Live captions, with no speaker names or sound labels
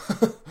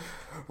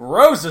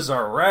Roses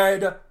are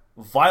red,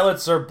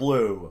 violets are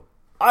blue.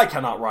 I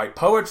cannot write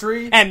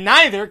poetry. And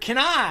neither can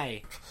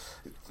I.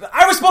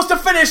 I was supposed to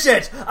finish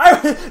it!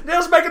 It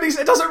doesn't make any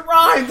sense. It doesn't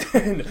rhyme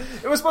then.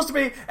 It was supposed to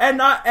be, and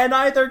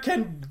neither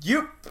can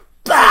you.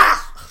 Bah!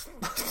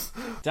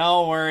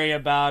 Don't worry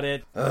about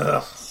it.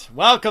 Ugh.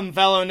 Welcome,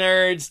 fellow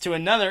nerds, to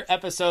another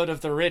episode of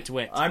The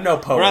Ritwit. I'm no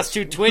poet. Where us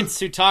two twits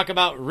who talk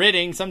about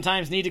writting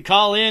sometimes need to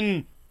call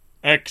in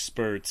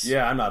experts.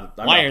 Yeah, I'm not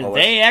Why not a are poet.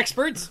 they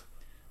experts?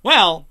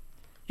 Well,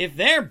 if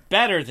they're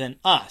better than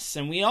us,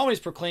 and we always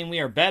proclaim we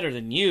are better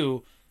than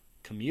you,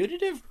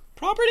 commutative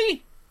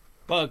property?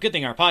 Well, good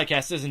thing our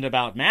podcast isn't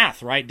about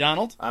math, right,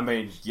 Donald? I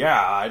mean, yeah,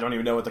 I don't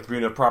even know what the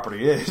commutative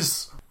property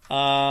is.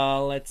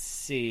 Let's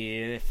see.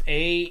 If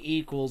A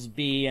equals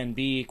B and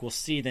B equals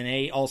C, then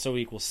A also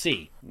equals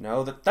C.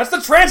 No, that's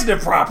the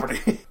transitive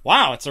property.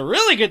 Wow, it's a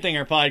really good thing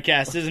our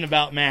podcast isn't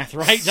about math,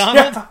 right,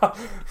 Donald?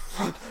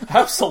 Yeah,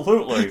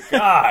 absolutely.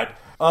 God.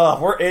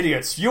 We're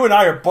idiots. You and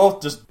I are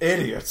both just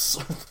idiots.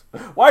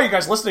 Why are you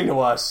guys listening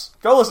to us?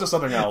 Go listen to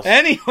something else.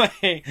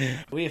 Anyway,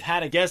 we've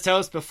had a guest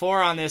host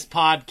before on this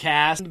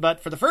podcast, but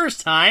for the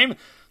first time,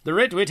 the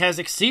Ritwit has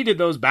exceeded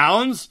those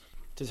bounds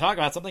to talk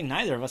about something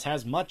neither of us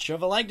has much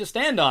of a leg to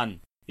stand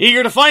on.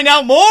 Eager to find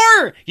out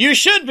more? You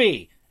should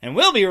be! And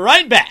we'll be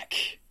right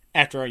back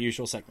after our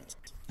usual segments.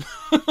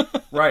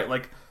 Right,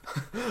 like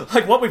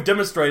what we've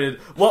demonstrated,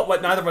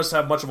 what neither of us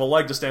have much of a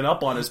leg to stand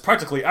up on is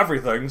practically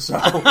everything, so...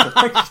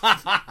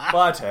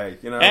 but hey,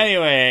 you know...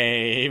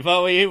 Anyway,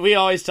 but we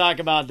always talk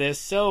about this,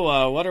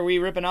 so what are we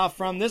ripping off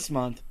from this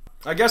month?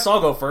 I guess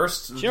I'll go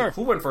first. Sure.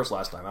 Who went first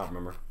last time? I don't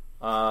remember.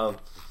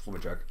 Let me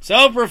check.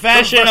 So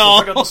professional!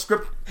 Check out the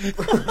script.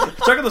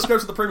 Check out the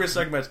scripts of the previous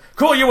segments.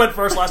 Cool, you went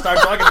first last time,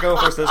 so I get to go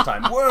first this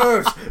time.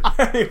 Whoosh!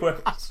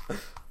 Anyways...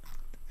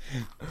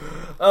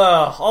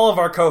 all of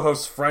our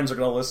co-hosts' friends are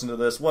going to listen to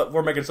this.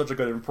 We're making such a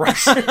good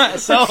impression.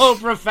 So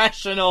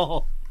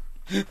professional.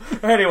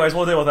 Anyways,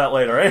 we'll deal with that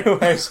later.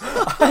 Anyways,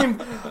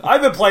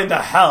 I've been playing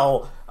the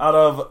hell out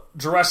of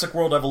Jurassic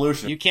World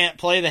Evolution. You can't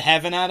play the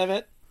heaven out of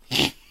it?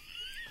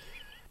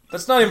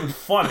 That's not even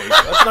funny.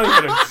 That's not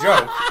even a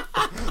joke.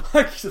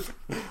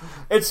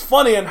 It's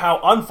funny in how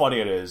unfunny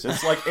it is.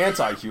 It's like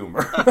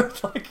anti-humor.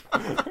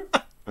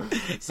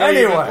 So you've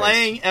been Anyways.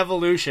 playing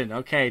Evolution.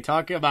 Okay,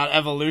 talking about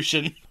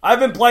evolution. I've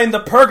been playing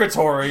the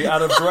purgatory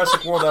out of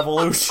Jurassic World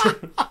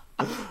Evolution.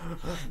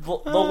 The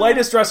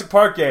latest Jurassic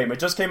Park game. It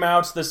just came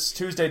out this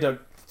Tuesday to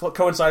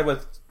coincide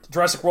with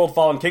Jurassic World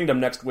Fallen Kingdom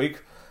next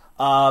week.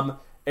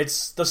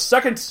 It's the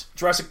second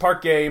Jurassic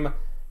Park game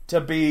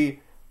to be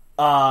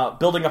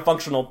building a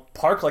functional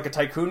park, like a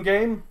tycoon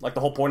game, like the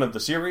whole point of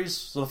the series.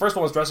 So the first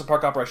one was Jurassic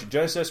Park Operation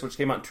Genesis, which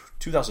came out in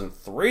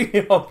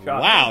 2003. Oh,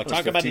 God. Wow,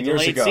 talk about a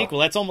delayed sequel.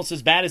 That's almost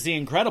as bad as The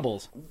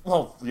Incredibles.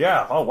 Well,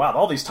 yeah. Oh, wow.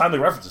 All these timely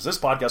references. This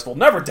podcast will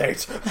never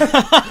date.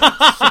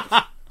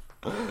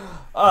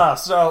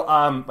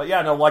 But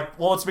yeah, no,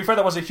 let's be fair,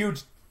 that was a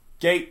huge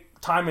gate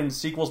time in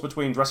sequels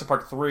between Jurassic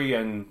Park 3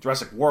 and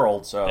Jurassic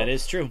World, so... That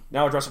is true.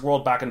 Now with Jurassic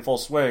World back in full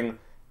swing,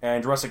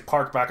 and Jurassic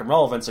Park back in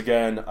relevance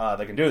again,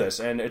 they can do this,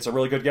 and it's a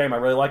really good game. I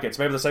really like it. It's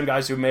made by the same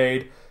guys who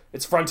made...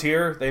 It's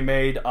Frontier. They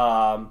made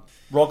Roller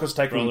Coaster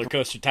Tycoon... Roller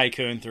Coaster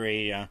Tycoon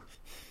 3, yeah.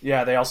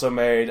 Yeah, they also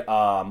made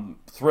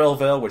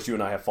Thrillville, which you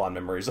and I have fond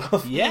memories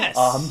of.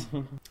 Yes!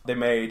 They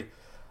made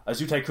a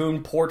Zoo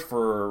Tycoon port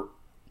for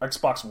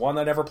Xbox One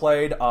I never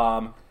played,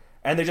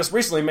 and they just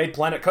recently made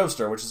Planet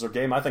Coaster, which is a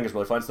game I think is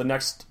really fun.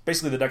 It's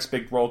basically the next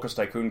big Roller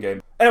Coaster Tycoon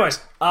game. Anyways,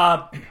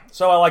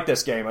 so I like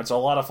this game. It's a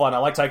lot of fun. I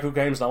like Tycoon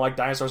games, and I like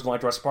dinosaurs, and I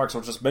like Jurassic Park, so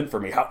it's just meant for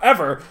me.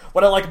 However,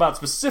 what I like about it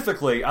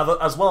specifically,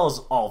 as well as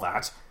all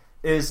that,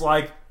 is,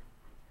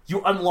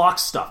 you unlock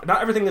stuff.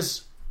 Not everything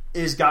is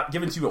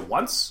given to you at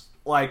once.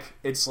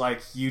 It's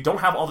you don't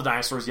have all the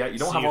dinosaurs yet. You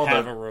don't have all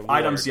the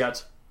items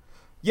yet.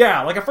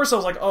 Yeah, at first I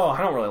was like, oh,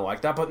 I don't really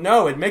like that. But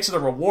no, it makes it a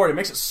reward. It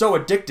makes it so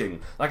addicting.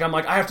 I'm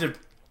like, I have to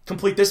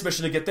complete this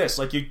mission to get this.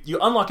 You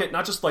unlock it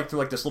not just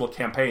through this little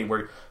campaign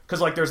where, because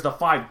there's the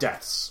 5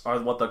 deaths are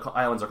what the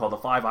islands are called, the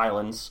 5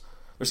 islands.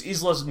 There's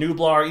Isla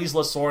Nublar,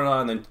 Isla Sorna,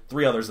 and then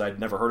 3 others that I'd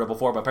never heard of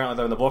before, but apparently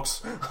they're in the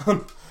books.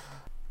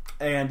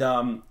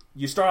 And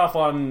you start off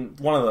on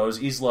one of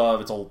those,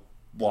 Isla. It's a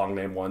long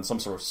name one, some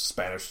sort of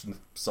Spanish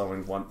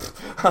sounding one.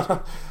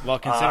 Well,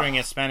 considering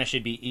it's Spanish,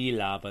 it'd be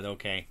Isla, but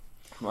okay.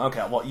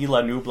 Okay, well,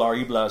 Isla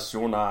Nublar, Isla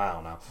Sorna, I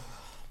don't know.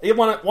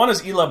 One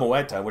is Isla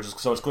Muerta,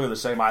 so it's clearly the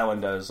same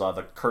island as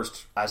the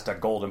cursed Aztec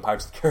gold in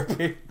Pirates of the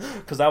Caribbean,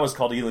 because that was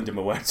called Isla de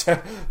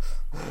Muerta.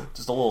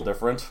 Just a little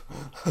different.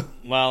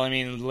 Well, I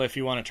mean, if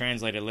you want to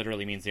translate it,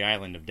 literally means the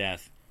island of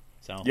death.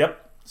 So.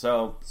 Yep.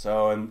 So,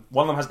 and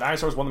one of them has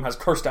dinosaurs, one of them has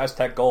cursed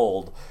Aztec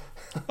gold.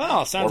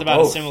 Well, sounds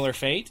about a similar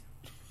fate.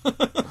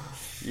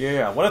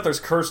 Yeah, what if there's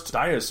cursed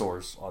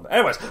dinosaurs on there?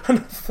 Anyways,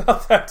 enough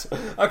about that.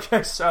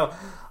 Okay, so,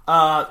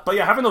 but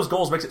yeah, having those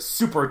goals makes it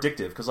super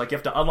addictive, because, you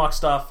have to unlock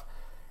stuff,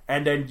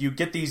 and then you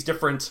get these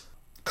different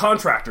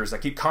contractors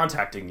that keep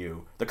contacting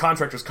you. The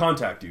contractors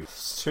contact you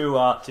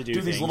to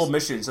do these little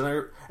missions, and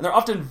they're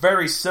often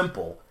very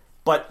simple,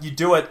 but you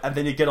do it, and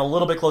then you get a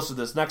little bit closer to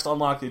this next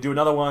unlock, you do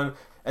another one,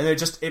 And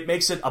it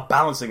makes it a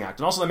balancing act.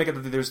 And also they make it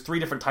that there's 3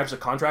 different types of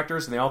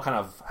contractors, and they all kind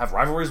of have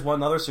rivalries with one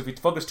another. So if you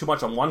focus too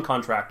much on one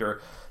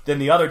contractor, then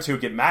the other 2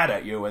 get mad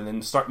at you and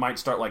then might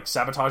start like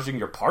sabotaging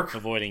your park,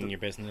 avoiding your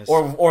business,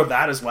 or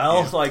that as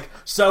well. Yeah.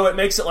 So it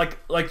makes it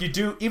like you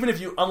do, even if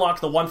you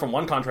unlock the one from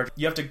one contractor,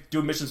 you have to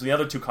do missions with the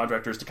other 2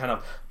 contractors to kind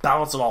of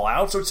balance it all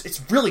out. So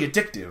it's really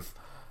addictive.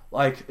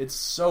 Like, it's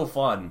so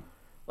fun.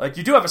 Like,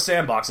 you do have a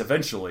sandbox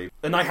eventually,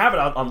 and I have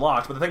it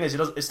unlocked, but the thing is,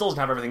 it still doesn't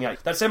have everything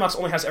yet. That sandbox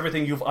only has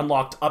everything you've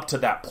unlocked up to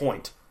that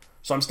point.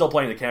 So I'm still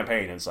playing the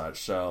campaign and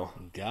such, so...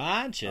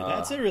 Gotcha.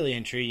 That's a really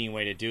intriguing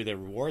way to do the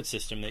reward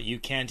system, that you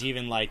can't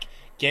even, like,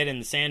 get in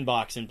the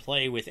sandbox and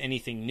play with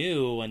anything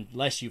new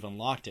unless you've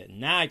unlocked it.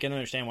 Now I can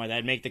understand why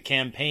that'd make the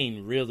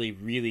campaign really,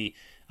 really,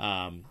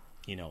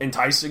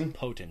 enticing?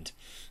 Potent.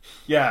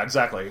 Yeah,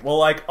 exactly. Well,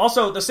 like,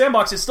 also, the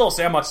sandbox is still a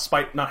sandbox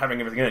despite not having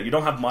everything in it. You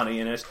don't have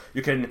money in it.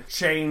 You can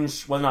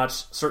change whether or not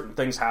certain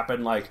things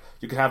happen. Like,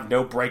 you can have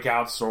no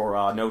breakouts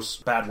or no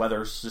bad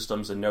weather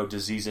systems and no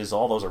diseases.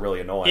 All those are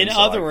really annoying. In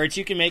other words,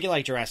 you can make it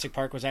like Jurassic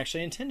Park was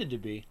actually intended to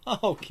be.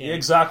 Okay.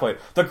 Exactly.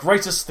 The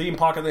greatest theme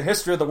park in the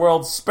history of the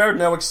world, spared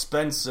no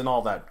expense and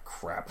all that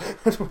crap.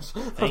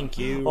 Thank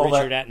you,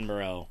 Richard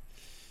Attenborough.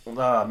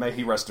 May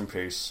he rest in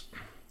peace.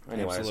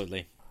 Anyways.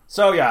 Absolutely.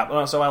 So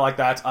yeah, so I like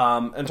that.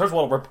 In terms of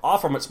what I'll rip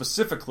off from it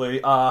specifically,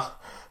 you're not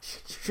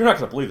going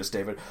to believe this,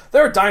 David.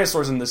 There are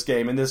dinosaurs in this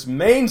game, in this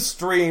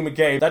mainstream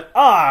game, that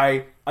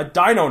I, a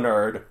dino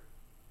nerd,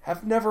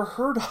 have never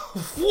heard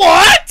of.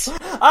 What?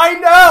 I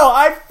know!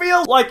 I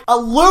feel like a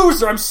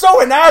loser. I'm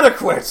so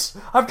inadequate.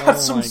 I've got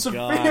some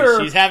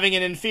severe... He's having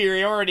an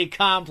inferiority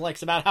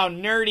complex about how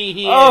nerdy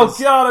he is. Oh,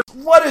 God.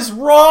 What is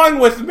wrong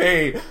with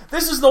me?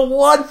 This is the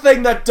one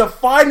thing that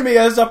defined me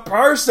as a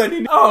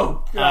person.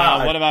 Oh,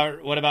 God.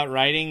 What about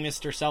writing,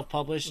 Mr.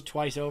 Self-Published,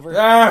 twice over?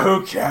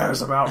 Who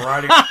cares about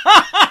writing?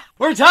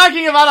 We're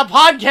talking about a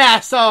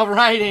podcast, so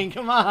writing.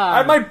 Come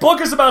on. My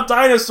book is about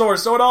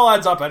dinosaurs, so it all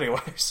adds up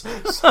anyways.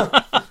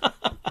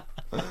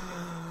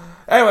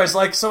 Anyways,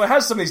 so it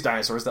has some of these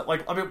dinosaurs that,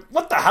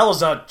 what the hell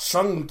is a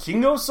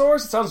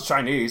Chungkingosaurus? It sounds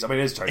Chinese. I mean,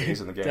 it is Chinese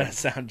in the game. That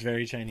sounds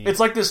very Chinese. It's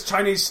like this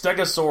Chinese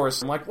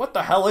Stegosaurus. I'm like, what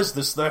the hell is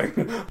this thing?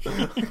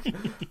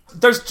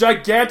 There's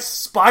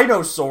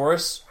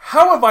Spinosaurus.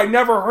 How have I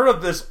never heard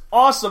of this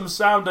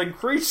awesome-sounding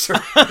creature?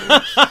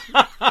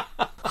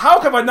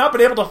 How have I not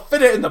been able to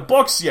fit it in the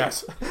books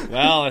yet?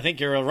 Well, I think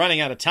you're running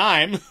out of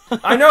time.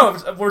 I know.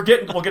 We'll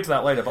get to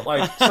that later, but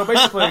so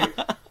basically,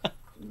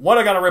 what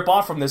I got to rip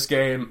off from this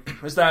game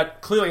is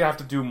that clearly I have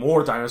to do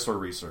more dinosaur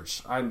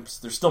research.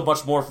 There's still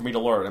much more for me to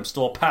learn. I'm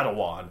still a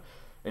Padawan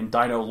in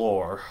dino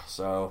lore,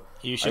 so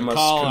you should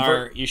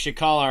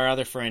call our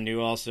other friend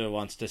who also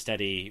wants to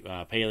study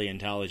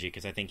paleontology,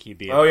 because I think he'd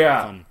be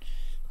fun.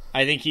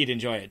 I think he'd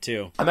enjoy it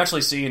too. I'm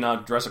actually seeing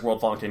Jurassic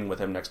World Fallen Kingdom with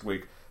him next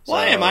week.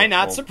 Why am I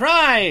not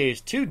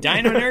surprised? 2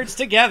 dino nerds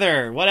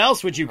together. What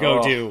else would you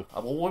go do?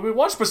 Well, we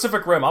watched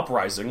Pacific Rim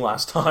Uprising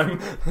last time.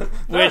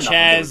 Which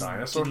has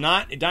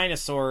not a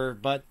dinosaur,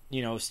 but,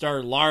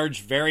 star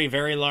large, very,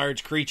 very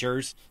large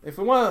creatures. If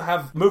we want to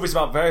have movies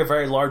about very,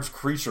 very large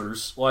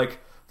creatures, like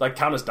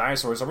count as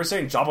dinosaurs, are we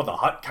saying Jabba the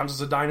Hutt counts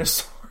as a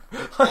dinosaur?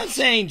 I'm not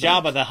saying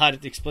Jabba the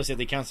Hutt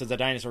explicitly counts as a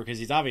dinosaur because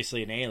he's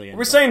obviously an alien.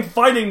 We're saying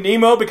Finding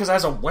Nemo because it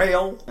has a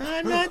whale.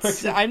 I'm not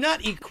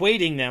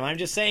equating them. I'm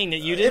just saying that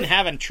you didn't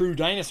have a true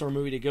dinosaur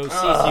movie to go see,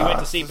 so you went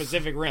to see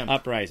Pacific Rim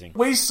Uprising.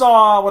 We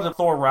saw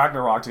Thor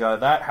Ragnarok together.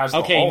 That has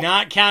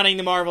not counting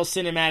the Marvel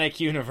Cinematic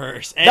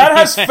Universe. That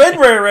has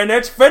Fenrir in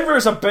it.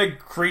 Fenrir's a big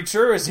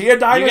creature. Is he a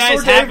dinosaur, You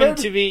guys David? happen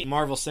to be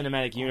Marvel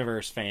Cinematic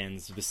Universe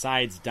fans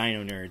besides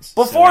Dino Nerds.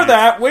 Before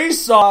that, we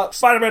saw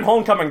Spider-Man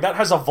Homecoming. That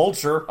has a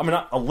vulture. I mean,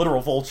 not a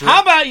literal vulture.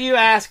 How about you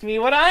ask me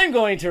what I'm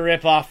going to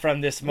rip off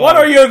from this movie? What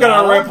are you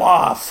going to rip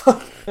off?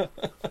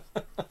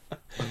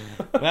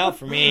 Well,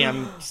 for me,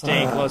 I'm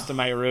staying close to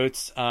my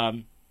roots.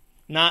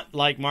 Not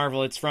like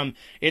Marvel.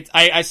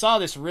 I saw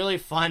this really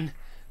fun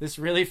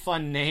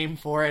name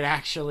for it,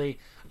 actually.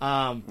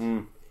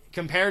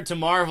 Compared to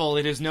Marvel,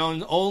 it is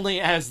known only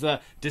as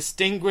the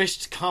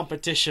Distinguished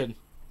Competition.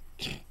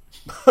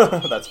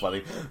 That's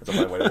funny. That's a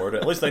funny way to word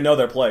it. At least they know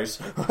their place.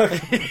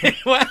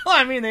 Well,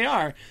 I mean, they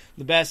are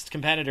the best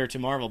competitor to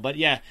Marvel. But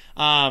yeah.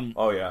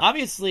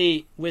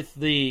 Obviously, with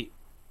the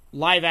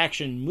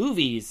live-action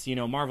movies,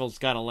 Marvel's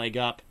got a leg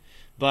up.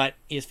 But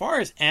as far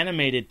as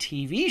animated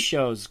TV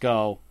shows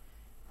go,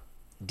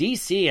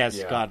 DC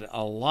has got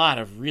a lot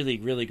of really,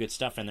 really good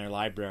stuff in their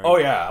library. Oh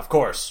yeah, of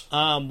course.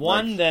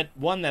 One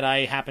that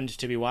I happened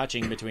to be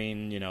watching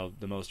between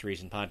the most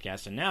recent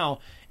podcast and now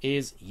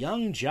is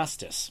Young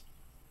Justice.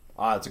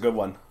 It's a good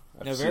one.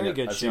 A very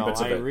good show.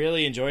 I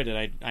really enjoyed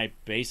it. I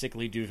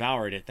basically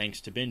devoured it thanks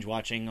to binge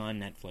watching on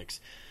Netflix.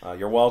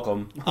 You're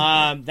welcome.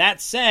 That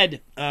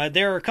said,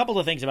 there are a couple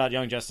of things about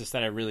Young Justice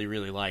that I really,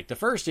 really like. The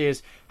first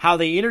is how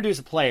they introduce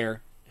a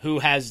player who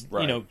has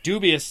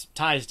dubious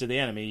ties to the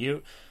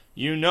enemy.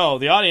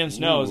 The audience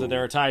knows that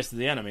there are ties to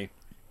the enemy.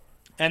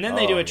 And then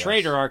they do a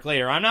traitor arc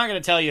later. I'm not going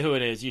to tell you who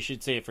it is. You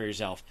should see it for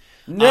yourself.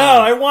 No,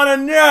 I want to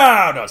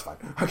know. No, it's fine.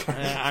 Okay.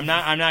 I'm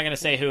not going to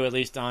say who, at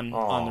least on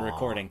the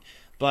recording.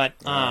 But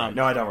no,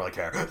 I don't really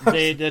care.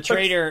 the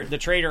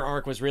trader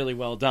arc was really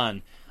well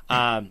done.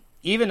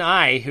 Even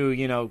I,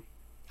 who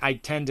I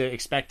tend to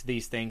expect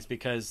these things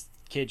because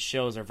kids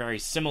shows are very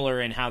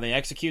similar in how they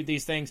execute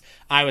these things.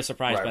 I was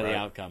surprised by the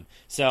outcome.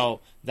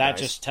 So that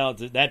just tells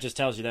you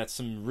that's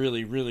some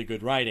really, really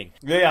good writing.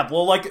 Yeah,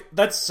 well, like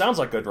that sounds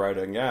like good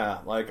writing. Yeah,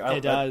 like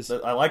it does.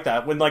 I like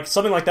that when like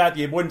something like that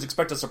you wouldn't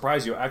expect to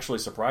surprise you actually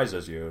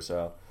surprises you.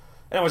 So,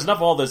 anyways, enough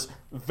of all this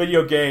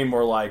video game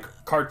or like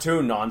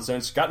cartoon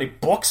nonsense. Got any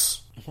books?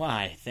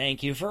 Why,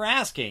 thank you for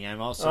asking. I'm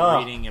also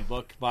reading a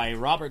book by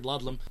Robert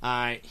Ludlum.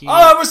 I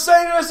was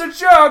saying it as a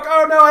joke!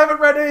 Oh no, I haven't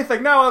read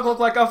anything. Now I look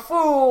like a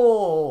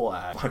fool!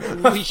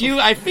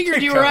 I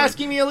figured you were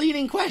asking me a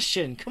leading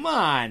question. Come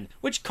on.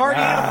 Which card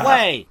are you going to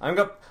play?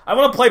 I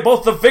want to play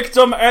both the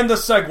victim and the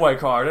Segway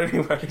card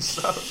anyway,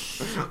 so...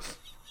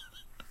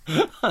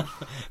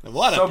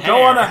 What a so pair.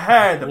 Go on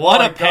ahead.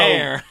 What a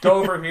pair. Go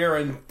over here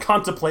and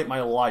contemplate my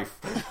life.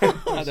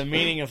 The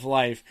meaning of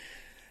life.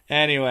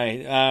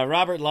 Anyway,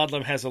 Robert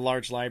Ludlum has a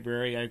large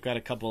library. I've got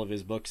a couple of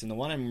his books, and the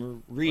one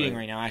I'm reading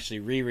right now, actually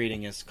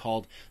rereading, is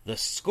called The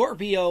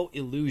Scorpio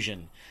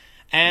Illusion.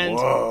 And,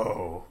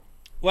 whoa.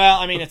 Well,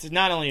 I mean, it's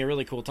not only a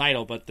really cool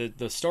title, but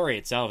the story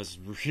itself is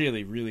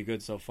really, really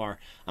good so far.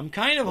 I'm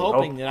kind of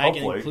hoping that I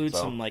can include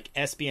some like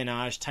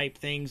espionage type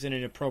things in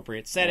an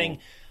appropriate setting.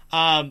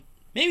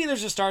 Maybe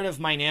there's a start of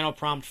my nano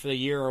prompt for the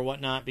year or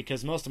whatnot,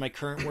 because most of my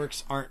current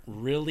works aren't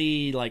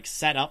really like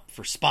set up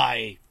for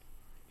spy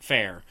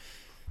fare.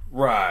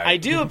 Right. I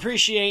do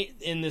appreciate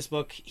in this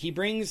book, he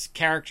brings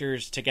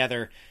characters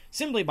together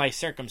simply by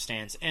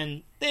circumstance,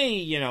 and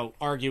they,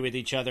 argue with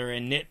each other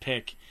and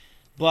nitpick,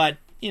 but,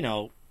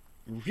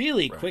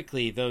 really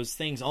quickly those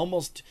things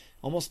almost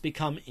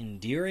become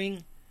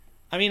endearing.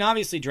 I mean,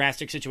 obviously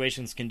drastic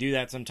situations can do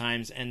that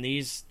sometimes, and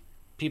these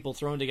people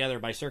thrown together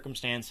by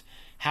circumstance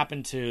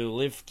happen to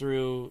live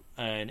through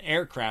an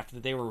aircraft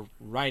that they were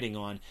riding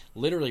on,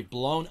 literally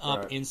blown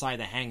up inside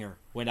the hangar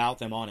without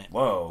them on it.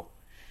 Whoa.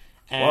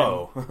 And,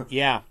 whoa.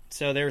 Yeah.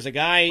 So there was a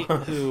guy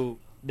who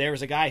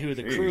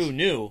the crew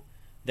knew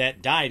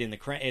that died in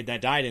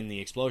the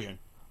explosion.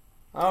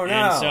 Oh no.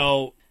 And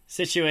so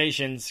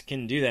situations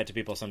can do that to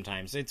people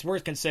sometimes. It's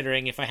worth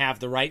considering if I have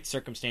the right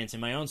circumstance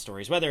in my own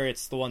stories, whether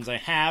it's the ones I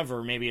have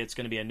or maybe it's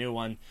going to be a new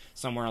one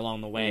somewhere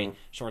along the way,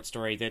 short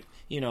story that,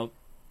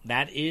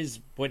 that is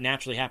what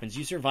naturally happens.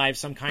 You survive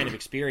some kind of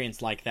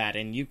experience like that,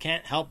 and you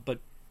can't help but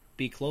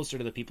be closer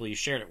to the people you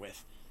shared it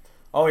with.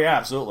 Oh yeah,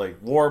 absolutely.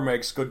 War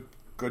makes good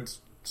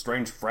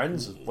strange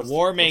friends.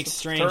 War makes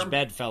strange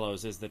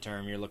bedfellows is the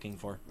term you're looking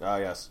for.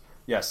 Yes.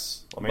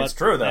 I mean, it's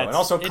true though, and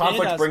also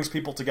conflict brings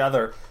people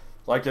together.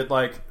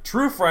 Like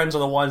true friends are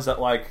the ones that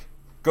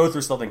go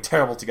through something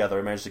terrible together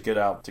and manage to get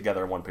out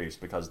together in one piece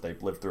because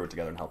they've lived through it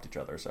together and helped each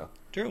other. So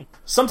true.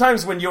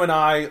 Sometimes when you and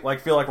I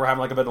feel like we're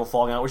having a bit of a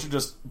falling out, we should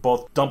just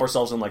both dump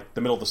ourselves in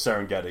the middle of the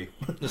Serengeti.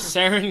 The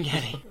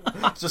Serengeti.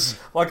 Just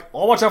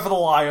I'll watch out for the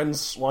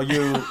lions while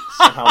you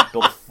somehow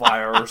build a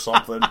fire or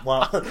something.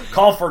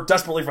 Call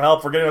desperately for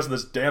help for getting us in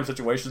this damn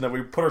situation that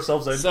we put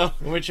ourselves in. So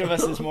which of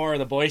us is more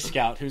the Boy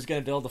Scout? Who's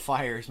going to build the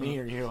fires, me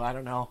or you? I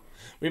don't know.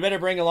 We better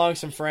bring along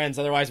some friends,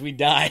 otherwise we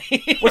die.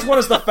 Which one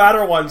is the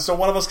fatter one, so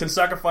one of us can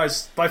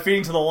sacrifice by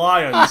feeding to the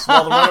lions,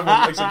 while the other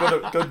one makes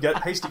a good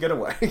hasty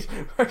getaway?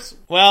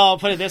 Well, I'll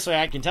put it this way.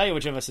 I can tell you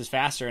which of us is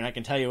faster, and I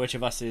can tell you which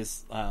of us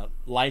is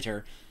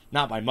lighter.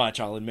 Not by much,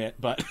 I'll admit,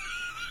 but...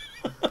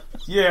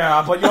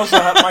 Yeah, but you also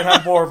might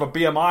have more of a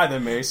BMI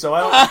than me, so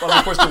I don't...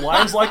 Of course, do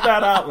lions like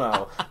that? I don't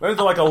know. Maybe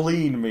they're like a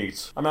lean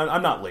meat. I mean,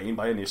 I'm not lean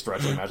by any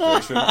stretch of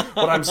imagination,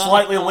 but I'm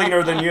slightly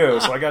leaner than you,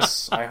 so I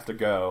guess I have to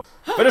go.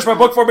 Finish my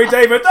book for me,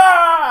 David!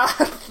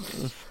 Ah!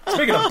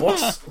 Speaking of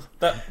books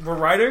that we're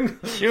writing...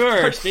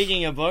 Sure,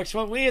 speaking of books,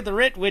 what we at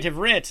the Wit have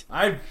writ.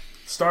 I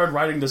started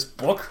writing this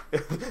book.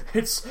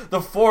 It's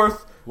the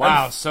fourth...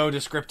 Wow, so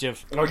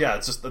descriptive. Oh yeah,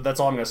 that's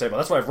all I'm going to say about it.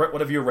 That's what I've written. What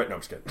have you written? No,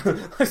 I'm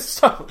just kidding.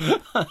 So,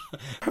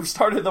 I've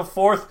started the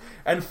fourth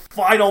and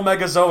final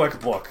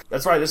Megazoic book.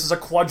 That's right, this is a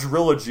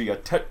quadrilogy, a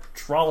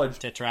tetralogy.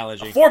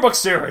 Tetralogy. A 4-book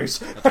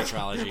series. A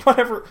tetralogy.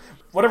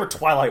 Whatever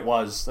Twilight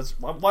was.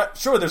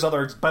 That's sure there's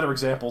other better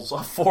examples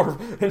of 4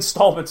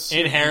 installments.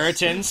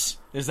 Inheritance.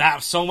 Is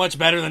that so much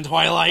better than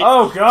Twilight?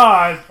 Oh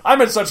god, I'm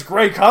in such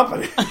great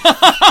company.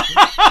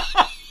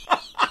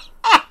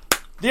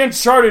 The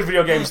Uncharted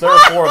video games, there are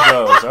 4 of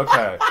those.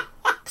 Okay.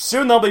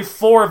 Soon there'll be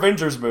 4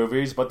 Avengers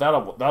movies, but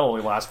that'll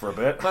only last for a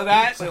bit. But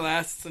that actually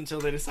lasts until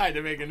they decide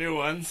to make a new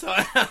one, so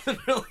it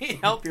doesn't really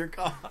help your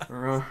cause.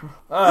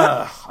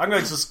 I'm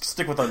going to just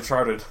stick with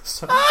Uncharted.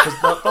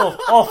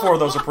 All 4 of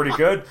those are pretty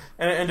good,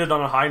 and it ended on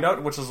a high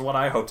note, which is what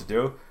I hope to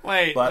do.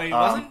 Wait,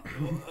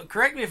 wasn't...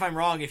 Correct me if I'm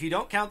wrong, if you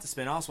don't count the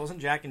spin-offs, wasn't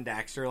Jak and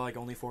Daxter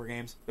only 4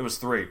 games? It was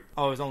 3.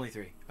 Oh, it was only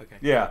 3. Okay.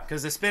 Yeah.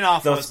 Because the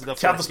spin-off was the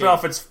count the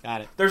spin-off, it's...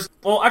 Got it.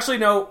 Actually,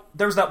 no,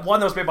 there's that one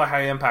that was made by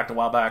High Impact a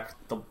while back,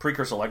 the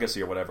Precursor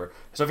Legacy or whatever.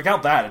 So if you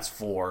count that, it's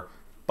 4.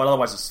 But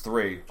otherwise, it's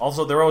 3.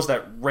 Also, there was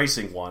that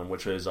racing one,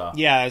 which is...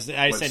 I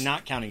said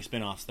not counting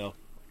spin-offs, though.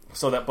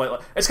 So that...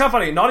 But it's kind of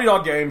funny. Naughty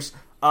Dog Games,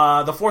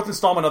 the 4th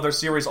installment of their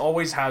series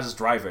always has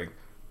driving.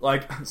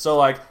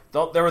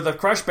 There were the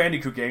Crash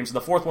Bandicoot games, and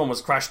the fourth one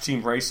was Crash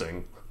Team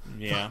Racing.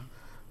 Yeah.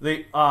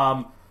 The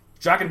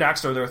Jak and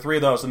Daxter, there were 3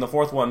 of those, and the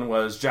fourth one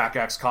was Jak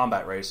X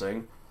Combat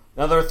Racing.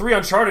 Now, there are 3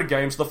 Uncharted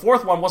games. The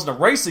fourth one wasn't a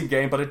racing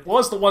game, but it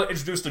was the one that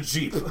introduced a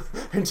Jeep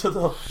into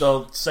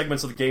the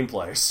segments of the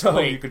gameplay.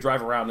 So you could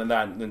drive around in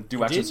that and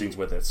do action scenes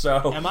with it.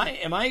 So Am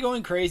I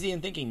going crazy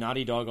and thinking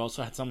Naughty Dog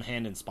also had some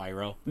hand in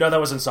Spyro? No, that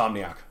was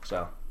Insomniac.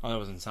 So that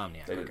was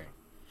Insomniac. Okay.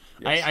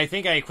 Yes. I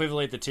think I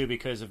equivalent the two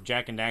because of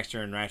Jak and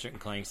Daxter and Ratchet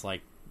and Clank's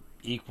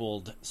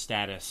equaled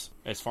status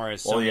as far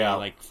as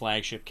many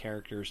flagship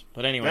characters.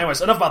 But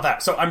anyways, enough about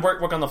that. So I'm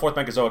working on the 4th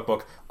Mechazoic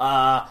book.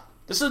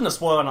 This isn't a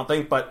spoiler, I don't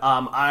think, but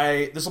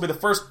this will be the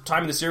first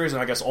time in the series,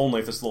 and I guess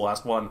only if this is the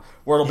last one,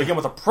 where it'll begin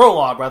with a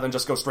prologue rather than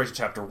just go straight to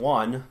chapter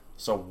 1.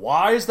 So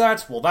why is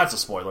that? Well, that's a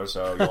spoiler,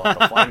 so you'll have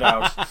to find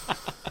out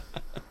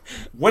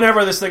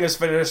whenever this thing is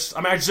finished.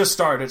 I just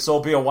started, so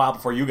it'll be a while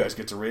before you guys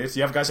get to read it.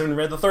 You guys haven't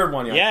read the 3rd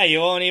one yet. Yeah, you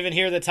won't even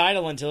hear the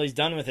title until he's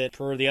done with it,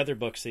 per the other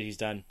books that he's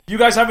done. You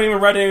guys haven't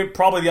even read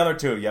probably the other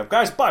 2 yet.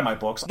 Guys, buy my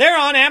books. They're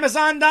on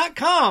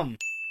Amazon.com!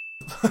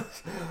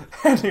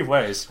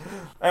 Anyways,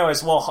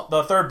 well,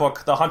 the 3rd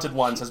book, The Hunted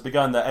Ones, has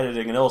begun the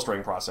editing and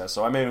illustrating process,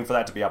 so I'm aiming for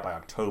that to be out by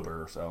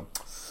October, so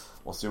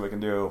we'll see what we can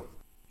do.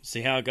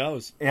 See how it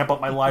goes. Amp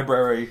up my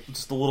library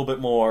just a little bit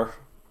more.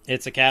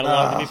 It's a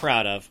catalog to be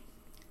proud of.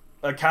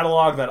 A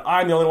catalog that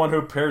I'm the only one who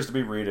appears to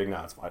be reading.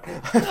 No, it's fine.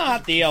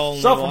 Not the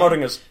only Self-promoting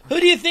one. is... Who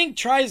do you think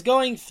tries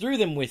going through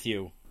them with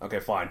you? Okay,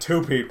 fine.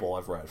 2 people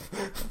I've read.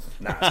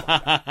 Nah, it's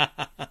fine.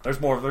 There's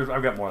more.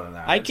 I've got more than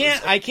that. I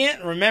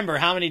can't remember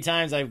how many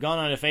times I've gone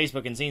onto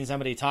Facebook and seen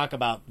somebody talk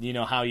about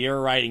how your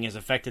writing has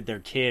affected their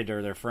kid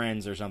or their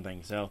friends or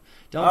something. So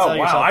don't sell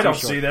yourself too I don't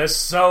short. See this.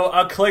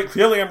 So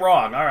clearly I'm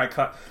wrong. All right,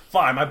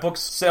 fine. My book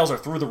sales are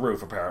through the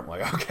roof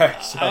apparently. Okay.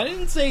 So. I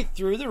didn't say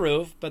through the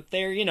roof, but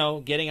they're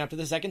getting up to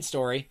the 2nd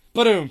story.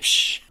 Ba-doom.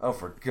 Oh,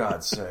 for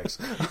God's sakes!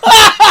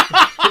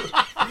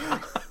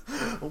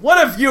 What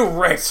have you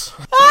writ?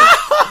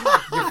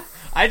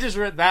 I just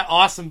read that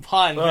awesome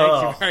pun.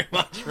 Thank you very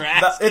much for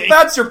asking. If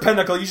that's your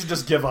pinnacle, you should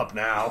just give up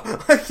now. Come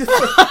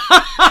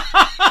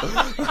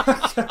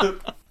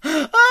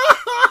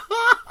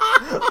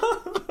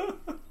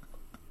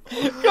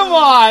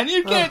on,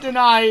 you can't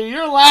deny it.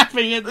 You're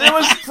laughing at that. It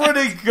was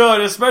pretty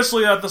good,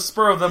 especially at the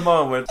spur of the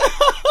moment.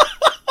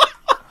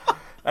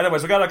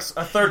 Anyways, we got a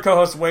 3rd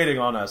co-host waiting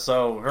on us,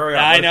 so hurry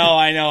up. I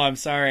know. I'm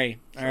sorry.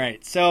 All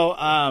right, so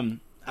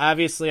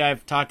obviously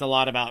I've talked a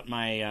lot about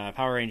my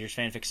Power Rangers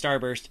fanfic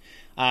Starburst.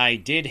 I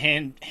did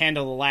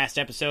handle the last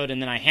episode,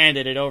 and then I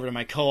handed it over to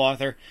my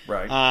co-author.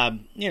 Right.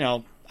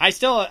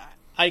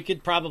 I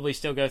could probably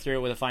still go through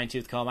it with a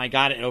fine-tooth comb. I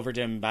got it over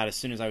to him about as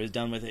soon as I was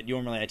done with it.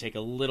 Normally I take a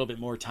little bit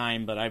more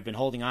time, but I've been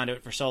holding on to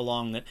it for so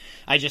long that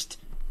I just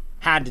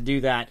had to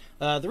do that.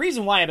 The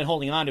reason why I've been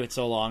holding on to it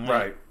so long...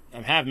 Right. I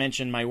have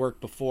mentioned my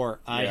work before.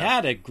 I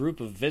had a group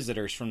of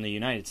visitors from the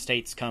United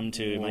States come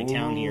to my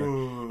town here,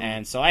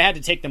 and so I had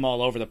to take them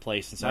all over the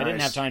place, and so I didn't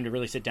have time to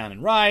really sit down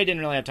and write, didn't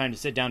really have time to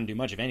sit down and do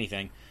much of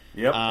anything.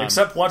 Yep,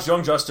 except watch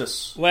Young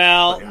Justice.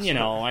 Well,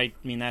 I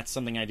mean, that's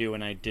something I do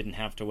when I didn't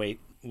have to wait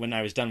when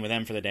I was done with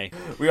them for the day.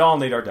 We all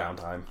need our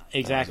downtime.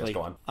 Exactly.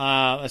 Go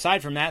on.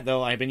 Aside from that,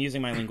 though, I've been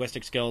using my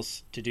linguistic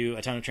skills to do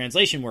a ton of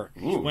translation work.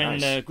 When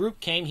the group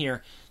came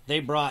here, they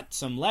brought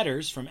some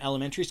letters from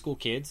elementary school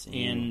kids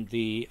in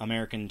the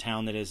American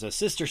town that is a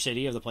sister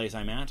city of the place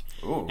I'm at.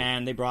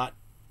 And they brought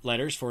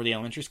letters for the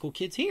elementary school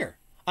kids here.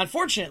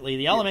 Unfortunately,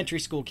 the elementary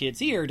school kids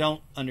here don't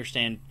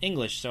understand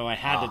English, so I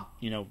had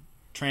to,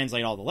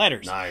 translate all the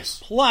letters. Nice.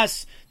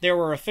 Plus, there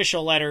were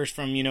official letters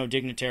from,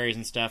 dignitaries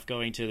and stuff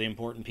going to the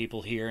important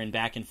people here and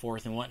back and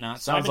forth and whatnot.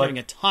 So I've been doing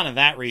a ton of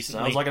that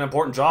recently. Sounds like an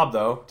important job,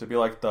 though, to be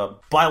like the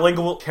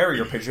bilingual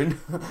carrier pigeon.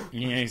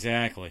 Yeah,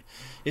 exactly.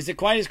 Is it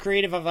quite as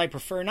creative as I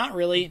prefer? Not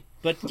really.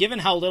 But given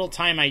how little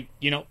time I,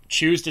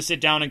 choose to sit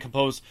down and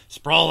compose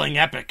sprawling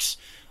epics,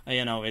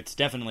 it's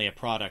definitely a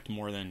product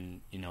more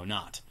than,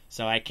 not.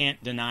 So I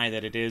can't deny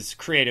that it is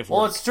creative work.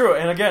 Well, it's true.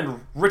 And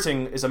again,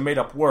 written is a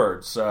made-up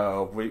word,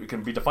 so we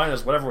can be defined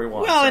as whatever we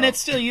want. Well, and it's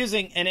still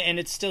using and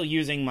it's still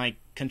using my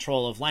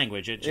control of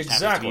language. It just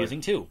happens to be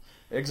using 2.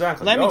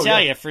 Exactly. Let me tell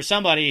you, for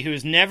somebody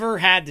who's never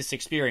had this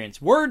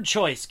experience, word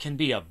choice can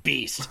be a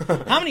beast.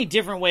 How many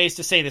different ways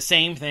to say the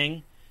same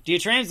thing? Do you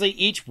translate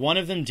each one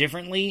of them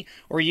differently,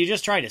 or you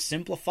just try to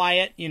simplify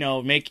it,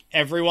 make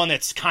everyone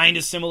that's kind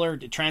of similar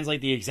to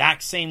translate the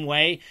exact same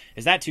way?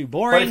 Is that too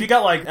boring? But if you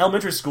got,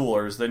 elementary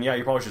schoolers, then yeah,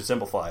 you probably should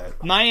simplify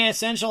it. My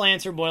essential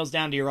answer boils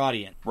down to your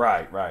audience.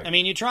 Right. I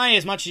mean, you try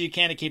as much as you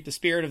can to keep the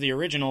spirit of the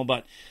original,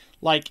 but,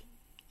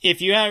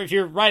 if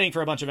you're writing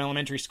for a bunch of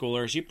elementary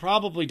schoolers, you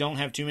probably don't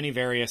have too many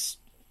various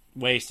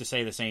ways to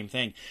say the same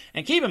thing.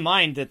 And keep in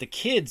mind that the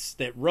kids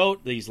that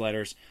wrote these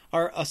letters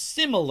are a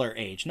similar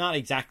age, not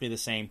exactly the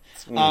same.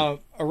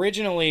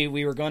 Originally,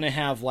 we were going to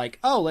have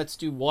let's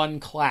do one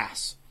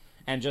class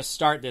and just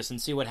start this and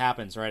see what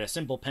happens, right? A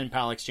simple pen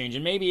pal exchange,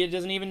 and maybe it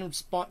doesn't even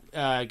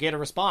get a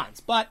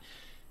response. But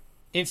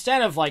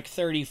instead of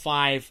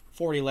 35,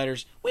 40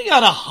 letters, we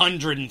got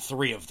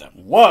 103 of them.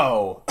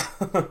 Whoa!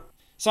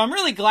 So I'm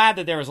really glad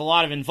that there was a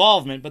lot of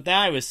involvement, but then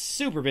I was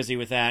super busy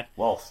with that.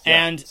 Well,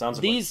 yeah, and sounds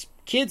these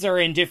kids are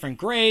in different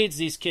grades,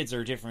 these kids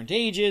are different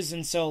ages,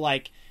 and so,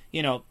 like,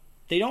 you know,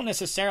 they don't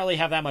necessarily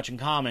have that much in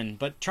common,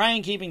 but try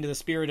and keeping to the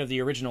spirit of the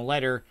original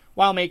letter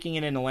while making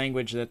it in a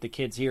language that the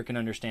kids here can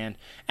understand.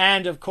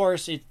 And, of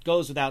course, it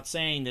goes without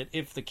saying that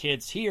if the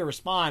kids here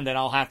respond, that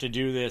I'll have to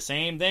do the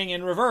same thing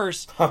in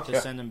reverse to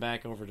send them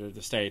back over to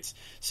the States.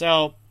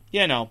 So,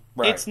 you know,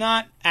 it's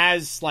not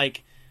as,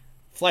 like,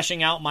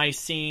 fleshing out my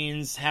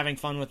scenes, having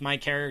fun with my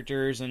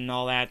characters and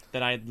all that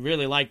I'd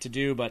really like to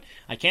do, but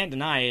I can't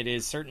deny it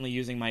is certainly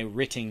using my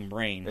writing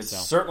brain. It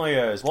certainly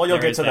is. Well, you'll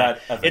get to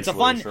that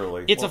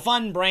eventually, it's a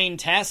fun brain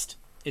test.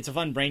 It's a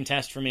fun brain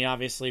test for me,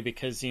 obviously,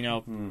 because, you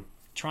know,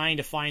 trying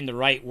to find the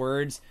right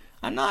words,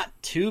 I'm not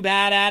too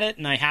bad at it,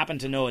 and I happen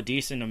to know a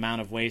decent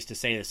amount of ways to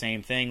say the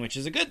same thing, which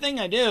is a good thing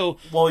I do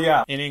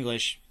in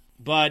English.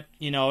 But,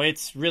 you know,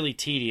 it's really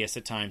tedious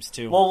at times,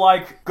 too. Well,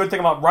 like, good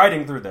thing about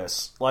writing through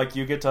this, like,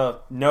 you get to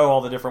know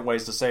all the different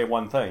ways to say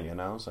one thing, you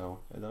know? So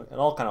it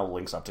all kind of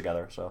links up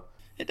together, so.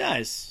 It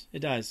does.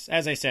 It does.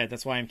 As I said,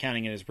 that's why I'm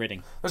counting it as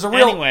writing. There's a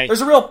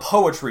real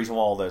poetry to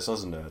all this,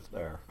 isn't it,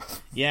 there?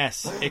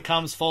 Yes, it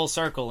comes full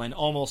circle and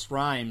almost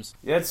rhymes.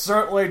 It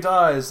certainly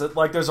does.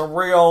 There's a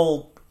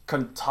real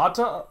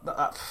cantata?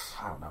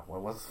 I don't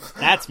know.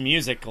 That's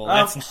musical.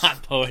 That's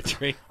not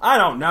poetry. I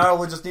don't know.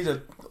 We just need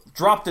to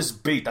drop this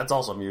beat. That's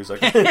also music.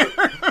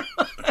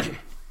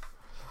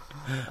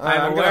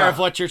 I'm aware of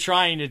what you're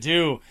trying to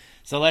do,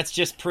 so let's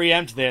just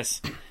preempt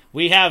this.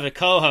 We have a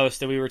co-host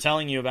that we were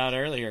telling you about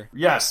earlier.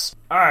 Yes.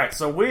 All right,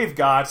 so we've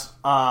got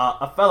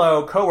a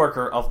fellow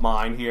coworker of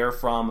mine here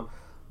from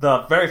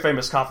the very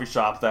famous coffee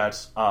shop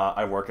that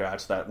I work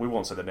at, that we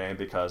won't say the name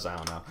because, I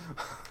don't know,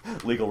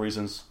 legal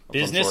reasons.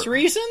 Business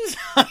reasons?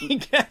 I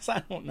guess,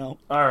 I don't know.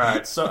 All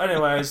right, so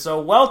anyway,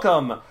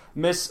 welcome,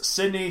 Miss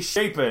Sydney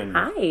Chapin.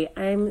 Hi,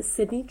 I'm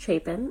Sydney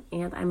Chapin,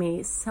 and I'm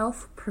a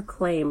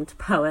self-proclaimed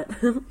poet.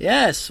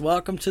 Yes,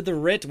 welcome to the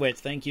Ritwit.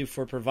 Thank you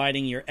for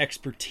providing your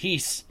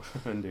expertise.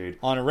 Indeed.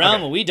 On a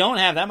realm we don't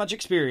have that much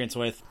experience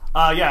with.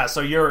 Yeah,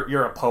 so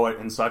you're a poet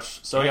and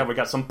such. So yeah, we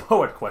got some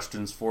poet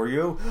questions for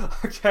you.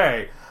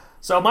 Okay.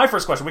 So my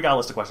first question, we got a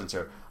list of questions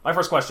here. My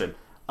first question.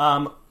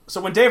 So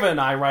when David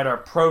and I write our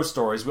prose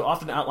stories, we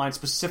often outline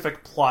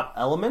specific plot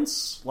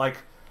elements, like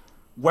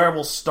where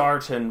we'll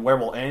start and where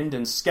we'll end,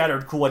 and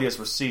scattered cool ideas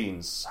for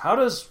scenes. How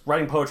does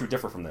writing poetry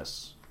differ from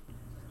this?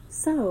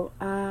 So,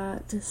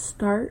 to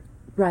start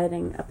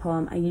writing a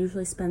poem, I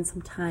usually spend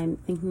some time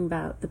thinking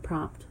about the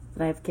prompt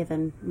that I've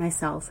given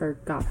myself or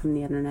got from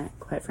the internet,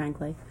 quite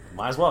frankly.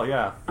 Might as well,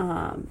 yeah.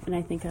 And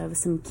I think of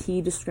some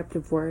key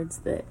descriptive words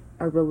that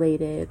are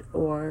related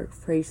or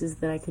phrases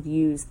that I could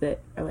use that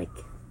are like,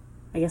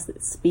 I guess,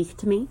 that speak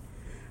to me.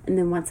 And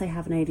then once I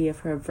have an idea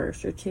for a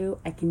verse or two,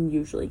 I can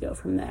usually go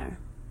from there.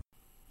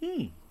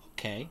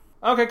 Okay.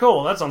 Okay,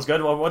 cool. That sounds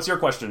good. Well, what's your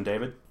question,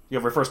 David? You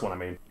have your first one, I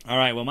mean. All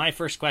right, well, my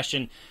first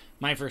question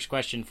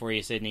for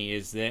you, Sydney,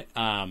 is that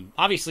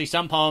obviously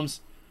some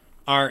poems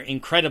are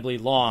incredibly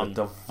long.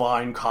 The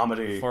Divine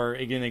Comedy. For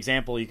an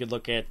example, you could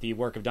look at the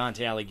work of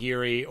Dante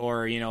Alighieri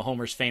or, you know,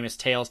 Homer's famous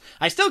tales.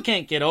 I still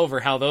can't get over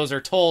how those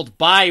are told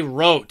by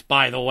rote,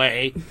 by the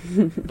way.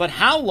 But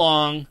how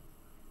long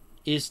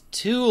is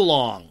too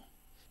long?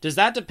 Does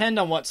that depend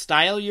on what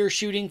style you're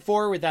shooting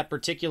for with that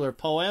particular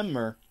poem,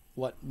 or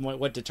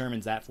what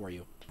determines that for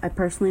you? I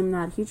personally am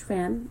not a huge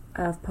fan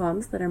of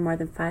poems that are more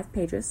than 5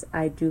 pages.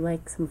 I do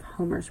like some of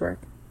Homer's work,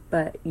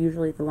 but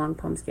usually the long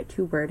poems get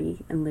too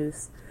wordy and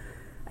loose.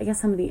 I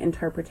guess some of the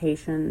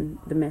interpretation,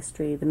 the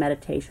mystery, the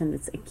meditation,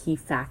 it's a key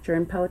factor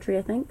in poetry,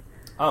 I think.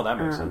 Oh, that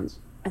makes sense.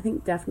 I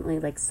think definitely,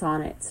 like,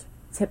 sonnets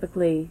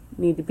typically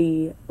need to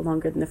be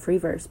longer than the free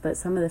verse, but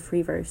some of the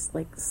free verse,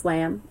 like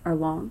slam, are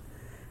long.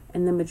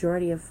 And the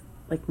majority of,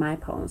 like, my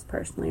poems,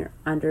 personally, are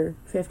under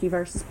 50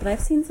 verses, but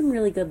I've seen some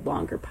really good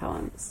longer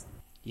poems.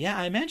 Yeah,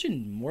 I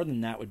imagine more than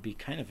that would be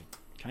kind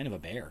of a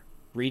bear,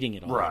 reading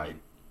it all. Right.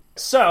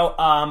 So,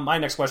 my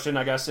next question,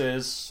 I guess,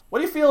 is, what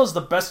do you feel is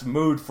the best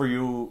mood for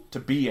you to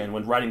be in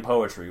when writing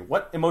poetry?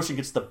 What emotion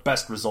gets the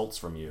best results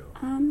from you?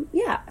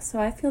 Yeah, so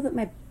I feel that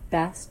my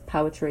best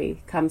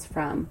poetry comes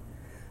from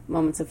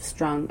moments of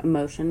strong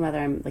emotion, whether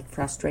I'm, like,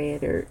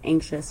 frustrated or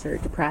anxious or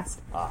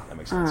depressed. Ah, that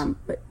makes sense.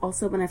 But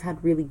also when I've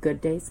had really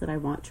good days that I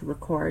want to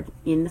record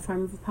in the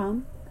form of a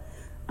poem.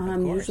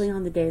 Usually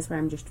on the days where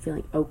I'm just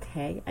feeling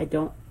okay, I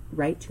don't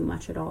write too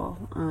much at all,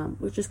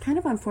 which is kind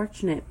of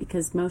unfortunate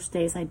because most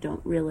days I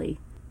don't really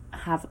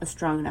have a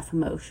strong enough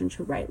emotion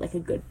to write like a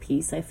good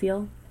piece, I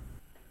feel.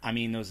 I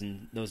mean,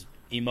 those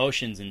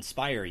emotions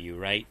inspire you,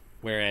 right?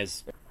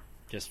 Whereas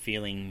just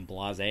feeling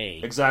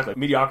blasé. Exactly.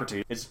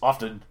 Mediocrity. It's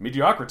often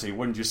mediocrity,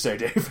 wouldn't you say,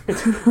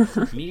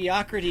 David?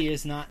 Mediocrity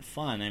is not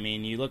fun. I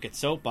mean, you look at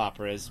soap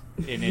operas,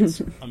 and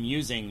it's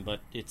amusing,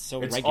 but it's so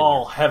regular. It's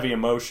all heavy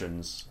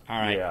emotions. All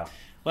right. Yeah.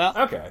 Well,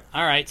 okay.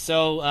 All right,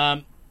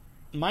 so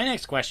my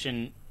next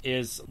question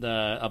is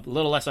a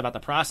little less about the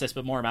process,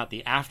 but more about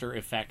the after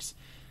effects.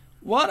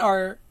 What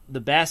are the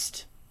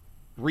best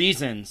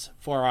reasons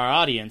for our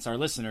audience, our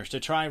listeners,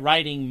 to try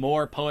writing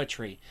more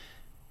poetry?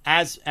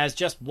 as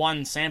just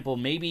one sample,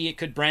 maybe it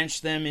could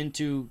branch them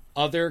into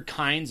other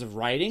kinds of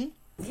writing?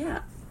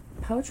 Yeah.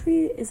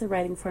 Poetry is a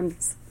writing form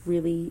that's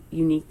really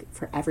unique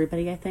for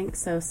everybody, I think.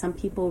 So some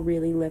people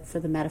really live for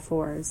the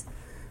metaphors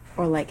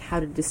or like how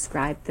to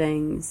describe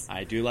things.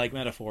 I do like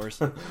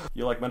metaphors.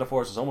 You like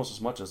metaphors almost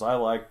as much as I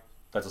like...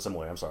 That's a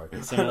simile, I'm sorry.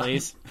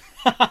 Similes.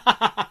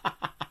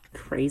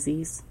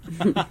 Crazies.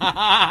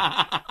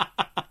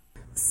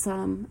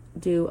 Some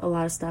do a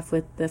lot of stuff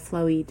with the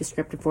flowy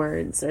descriptive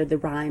words or the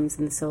rhymes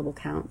and the syllable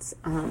counts.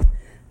 And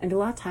a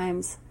lot of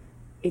times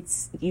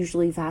it's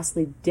usually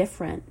vastly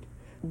different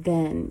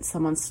than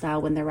someone's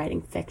style when they're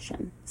writing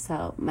fiction.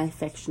 So my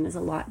fiction is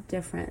a lot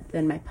different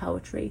than my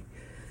poetry.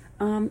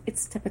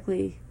 It's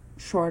typically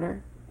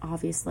shorter,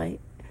 obviously,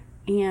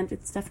 and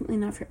it's definitely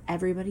not for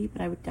everybody,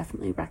 but I would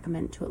definitely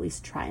recommend to at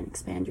least try and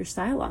expand your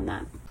style on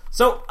that.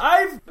 So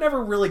I've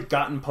never really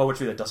gotten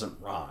poetry that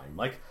doesn't rhyme.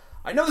 Like,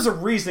 I know there's a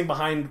reasoning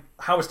behind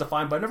how it's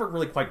defined, but I've never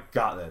really quite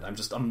gotten it. I'm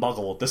just a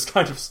muggle at this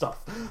kind of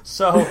stuff.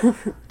 So,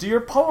 do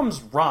your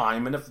poems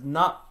rhyme? And if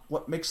not,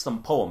 what makes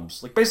them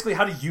poems? Like, basically,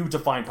 how do you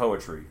define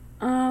poetry?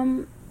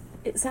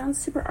 It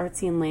sounds super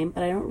artsy and lame,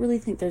 but I don't really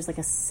think there's like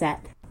a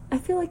set. I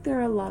feel like there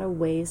are a lot of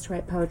ways to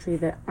write poetry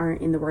that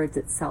aren't in the words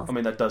itself. I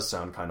mean, that does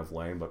sound kind of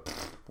lame, but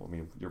I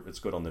mean, it's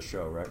good on this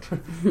show, right?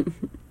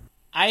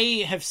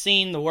 I have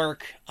seen the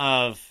work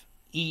of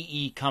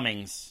E.E.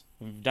 Cummings.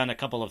 We've done a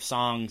couple of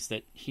songs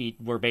that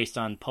were based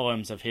on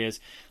poems of his.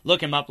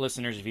 Look him up,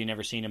 listeners, if you've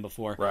never seen him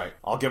before. Right.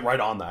 I'll get right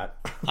on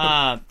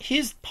that.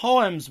 His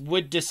poems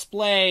would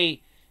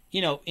display,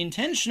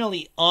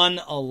 intentionally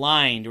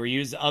unaligned or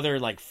use other,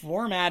 like,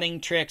 formatting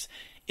tricks.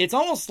 It's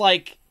almost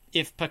like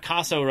if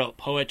Picasso wrote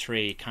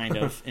poetry, kind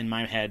of, in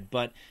my head,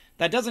 but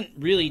that doesn't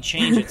really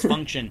change its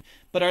function.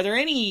 But are there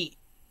any,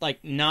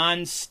 like,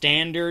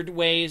 non-standard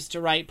ways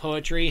to write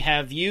poetry?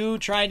 Have you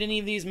tried any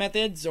of these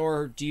methods,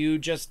 or do you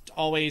just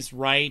always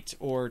write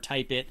or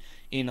type it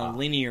in a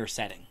linear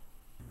setting?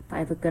 I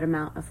have a good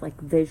amount of, like,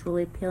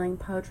 visually appealing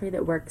poetry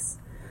that works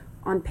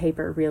on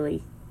paper,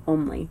 really,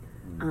 only,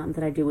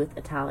 that I do with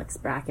italics,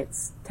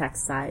 brackets,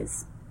 text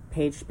size,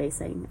 page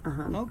spacing.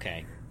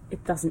 Okay.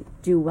 It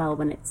doesn't do well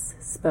when it's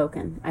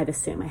spoken. I'd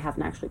assume. I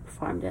haven't actually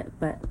performed it,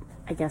 but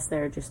I guess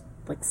there are just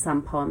like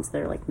some poems that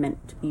are like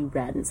meant to be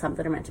read and some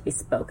that are meant to be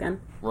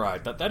spoken.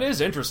 Right. That is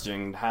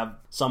interesting to have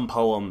some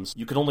poems.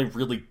 You can only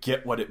really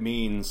get what it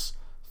means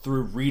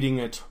through reading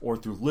it or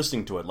through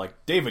listening to it.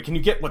 Like, David, can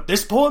you get what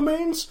this poem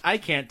means? I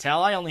can't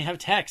tell. I only have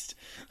text.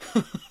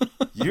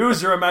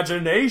 Use your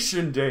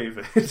imagination,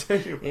 David.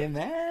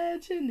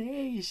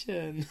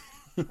 Imagination.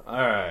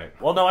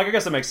 Alright. Well, no, I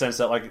guess it makes sense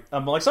that, like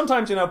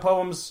sometimes,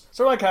 poems,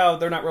 sort of like how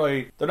they're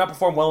not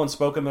performed well and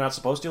spoken, they're not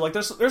supposed to. Like,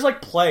 there's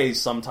like,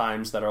 plays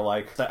sometimes that are,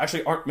 like, that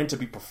actually aren't meant to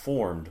be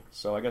performed.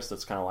 So I guess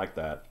that's kind of like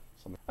that.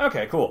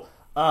 Okay, cool.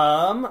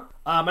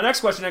 My next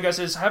question, I guess,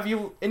 is, have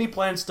you any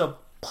plans to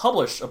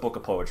publish a book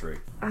of poetry?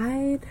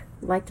 I'd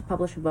like to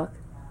publish a book.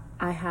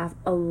 I have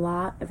a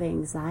lot of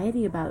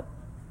anxiety about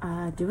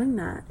doing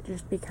that,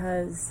 just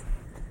because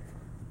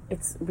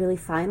it's really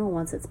final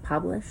once it's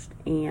published,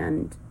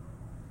 and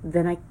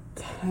then I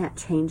can't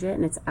change it,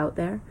 and it's out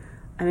there.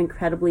 I'm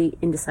incredibly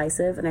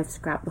indecisive, and I've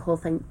scrapped the whole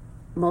thing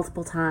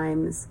multiple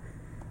times,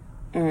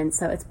 and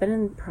so it's been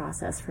in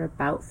process for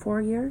about 4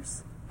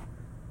 years.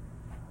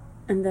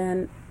 And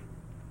then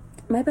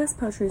my best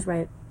poetry is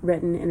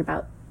written in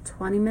about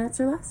 20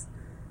 minutes or less.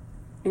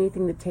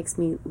 Anything that takes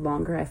me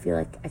longer, I feel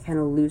like I kind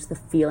of lose the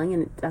feeling,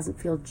 and it doesn't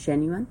feel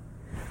genuine.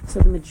 So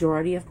the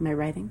majority of my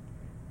writing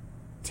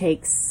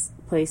takes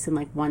place in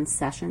like one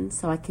session,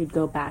 so I could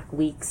go back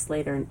weeks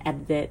later and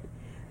edit it,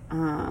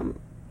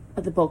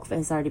 but the bulk of it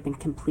has already been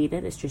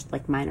completed. It's just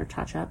like minor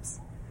touch-ups.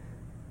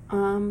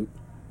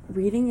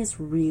 Reading is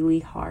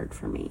really hard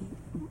for me,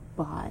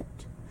 but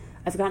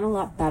I've gotten a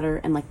lot better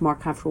and like more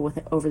comfortable with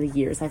it over the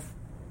years. I've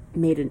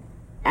made an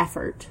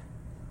effort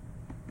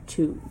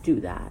to do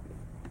that.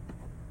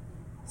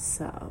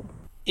 So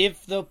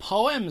if the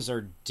poems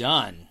are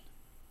done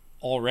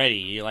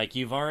already, like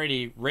you've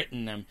already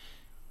written them,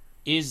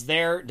 does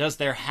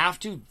there have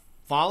to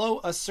follow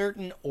a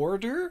certain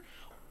order?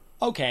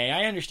 Okay,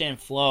 I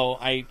understand flow.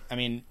 I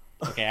mean,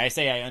 okay, I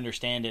say I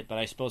understand it, but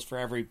I suppose for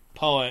every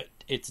poet,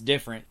 it's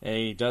different.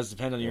 It does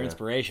depend on your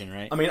inspiration,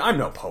 right? I mean, I'm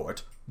no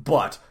poet,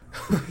 but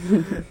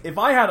if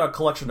I had a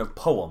collection of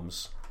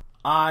poems,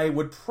 I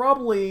would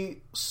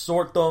probably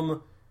sort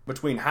them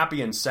between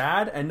happy and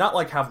sad, and not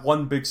like have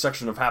one big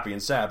section of happy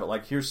and sad, but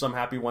like, here's some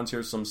happy ones,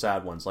 here's some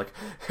sad ones. Like,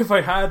 if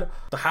I had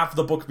the half of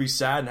the book be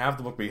sad and half of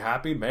the book be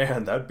happy,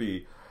 man, that'd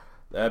be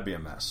a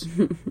mess.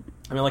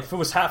 I mean, like, if it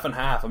was half and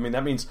half, I mean,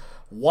 that means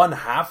one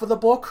half of the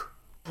book,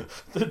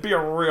 that'd be a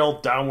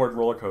real downward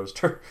roller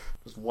coaster.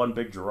 Just one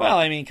big drop. Well,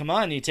 I mean, come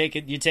on, you take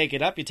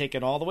it up, you take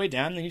it all the way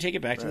down, then you take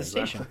it back to the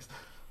station.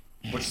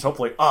 Which is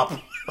hopefully up.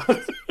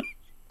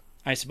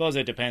 I suppose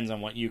it depends on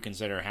what you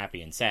consider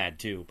happy and sad,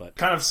 too, but...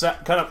 Kind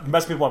of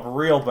mess people up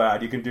real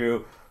bad. You can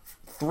do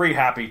 3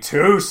 happy,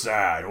 2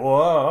 sad.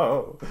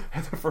 Whoa.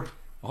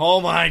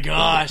 Oh my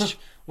gosh.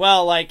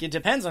 Well, like, it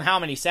depends on how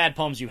many sad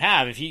poems you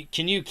have.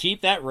 Can you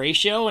keep that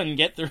ratio and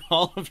get through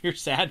all of your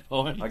sad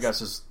poems? I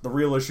guess the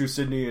real issue,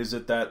 Sydney, is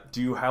that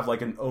do you have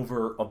like an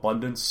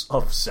overabundance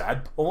of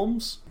sad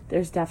poems?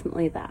 There's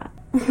definitely that.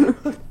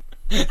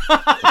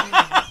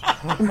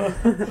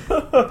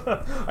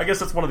 I guess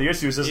that's one of the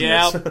issues, isn't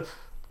it?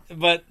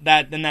 But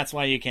that's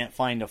why you can't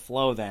find a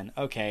flow then.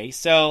 Okay,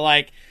 so,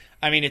 like,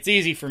 I mean, it's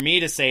easy for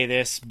me to say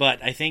this,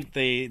 but I think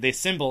the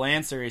simple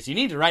answer is you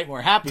need to write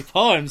more happy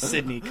poems,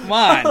 Sydney. Come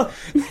on.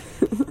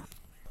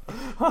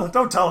 Oh,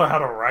 don't tell her how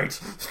to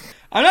write.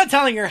 I'm not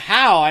telling her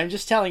how. I'm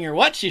just telling her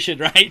what she should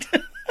write.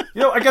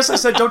 I guess I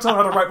said don't tell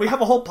her how to write. We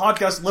have a whole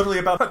podcast literally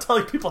about not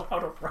telling people how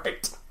to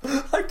write.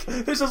 Like,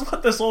 this is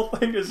what this whole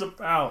thing is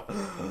about.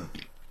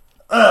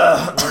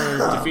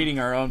 We're defeating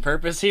our own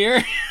purpose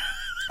here.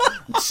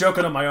 I'm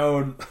choking on my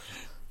own.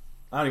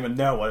 I don't even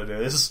know what it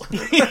is.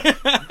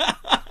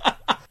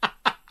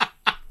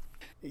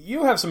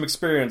 You have some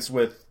experience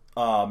with,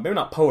 maybe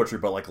not poetry,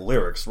 but like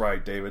lyrics,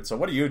 right, David? So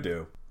what do you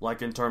do?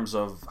 Like in terms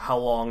of how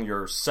long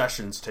your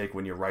sessions take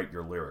when you write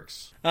your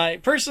lyrics?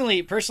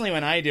 Personally,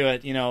 when I do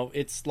it,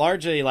 it's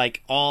largely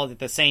like all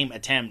the same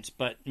attempt,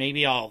 but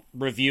maybe I'll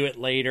review it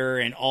later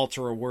and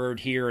alter a word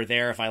here or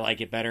there if I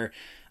like it better.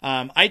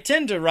 I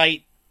tend to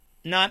write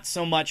not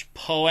so much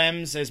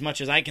poems as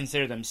much as I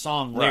consider them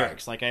song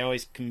lyrics. Like, I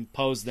always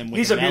compose them with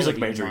He's a music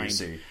melody major, in mind. you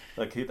see.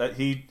 Like,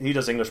 he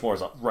does English more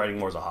writing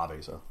more as a hobby,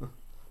 so.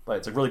 But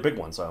it's a really big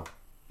one, so.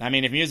 I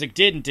mean, if music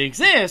didn't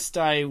exist,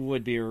 I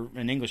would be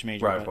an English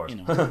major. Right, but,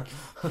 of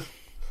course.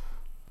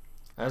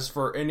 As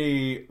for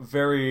any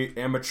very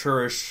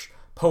amateurish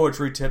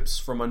poetry tips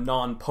from a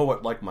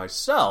non-poet like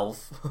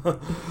myself,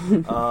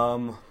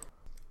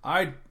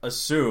 I'd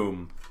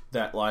assume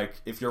that, like,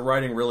 if you're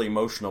writing really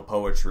emotional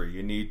poetry,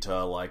 you need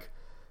to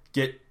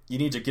get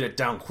it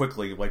down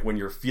quickly, like when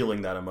you're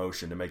feeling that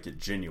emotion, to make it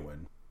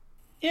genuine.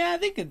 Yeah, I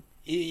think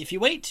if you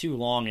wait too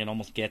long, it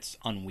almost gets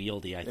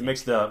unwieldy. I think it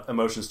makes the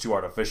emotions too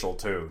artificial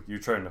too. You're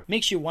trying to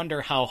makes you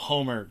wonder how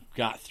Homer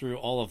got through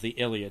all of the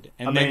Iliad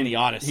and then the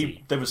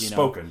Odyssey. They was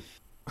spoken.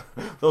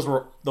 Those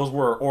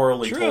were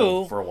orally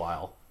told for a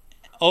while.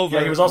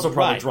 Yeah, he was also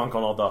probably drunk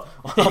on all the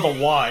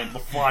wine, the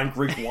fine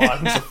Greek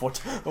wines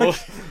afoot.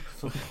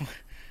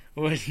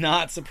 Would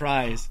not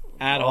surprise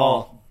at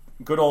all.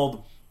 Good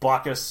old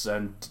Bacchus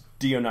and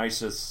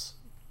Dionysus,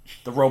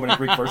 the Roman and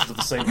Greek versions of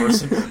the same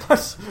person,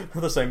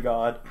 the same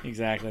god.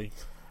 Exactly.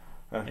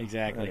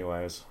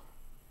 Anyways,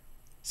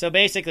 so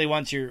basically,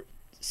 once you're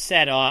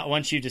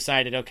once you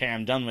decided, okay,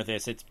 I'm done with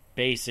this, it's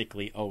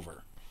basically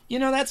over.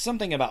 That's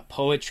something about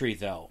poetry,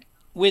 though.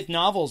 With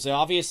novels,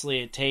 obviously,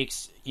 it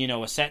takes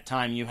a set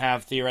time. You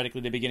have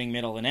theoretically the beginning,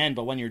 middle, and end,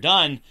 but when you're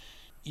done,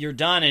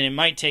 and it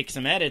might take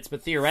some edits,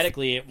 but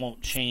theoretically it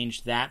won't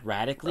change that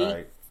radically.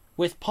 Right.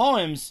 With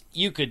poems,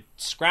 you could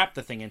scrap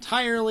the thing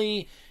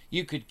entirely,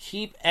 you could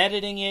keep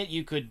editing it,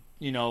 you could,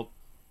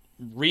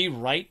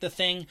 rewrite the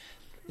thing.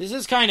 This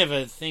is kind of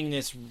a thing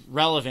that's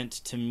relevant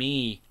to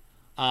me.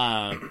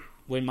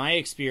 When my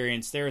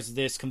experience, there's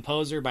this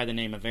composer by the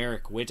name of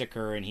Eric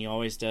Whitacre, and he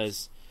always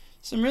does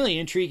some really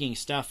intriguing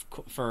stuff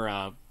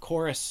for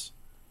chorus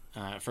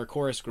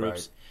groups.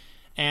 Right.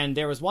 And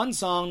there was one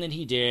song that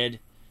he did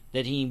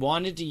that he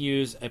wanted to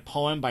use a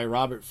poem by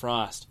Robert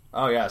Frost.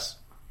 Oh, yes.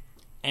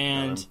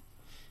 And,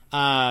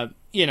 not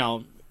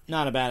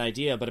a bad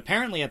idea, but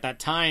apparently at that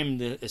time,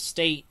 the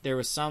estate, there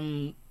was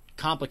some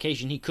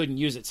complication, he couldn't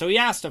use it. So he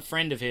asked a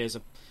friend of his,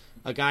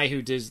 a guy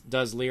who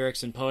does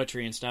lyrics and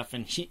poetry and stuff,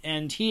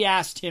 and he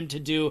asked him to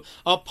do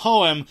a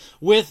poem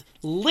with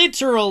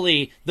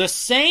literally the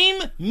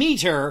same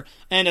meter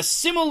and a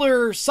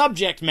similar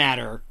subject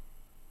matter.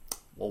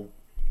 Well,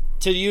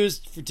 to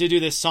do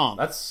this song.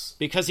 That's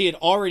because he had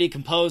already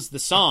composed the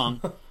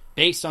song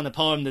based on the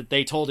poem that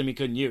they told him he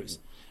couldn't use.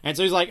 And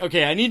so he's like,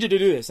 okay, I need you to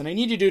do this, and I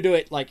need you to do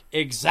it like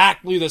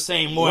exactly the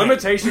same way.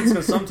 Limitations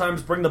can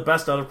sometimes bring the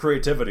best out of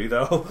creativity,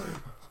 though.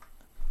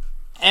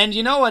 And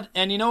you know what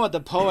the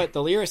poet,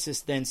 the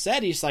lyricist, then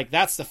said? He's like,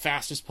 that's the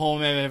fastest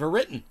poem I've ever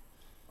written.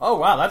 Oh,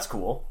 wow, that's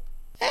cool.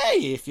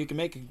 Hey, if you can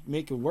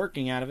make a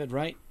working out of it,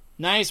 right?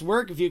 Nice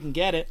work if you can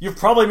get it. You've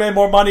probably made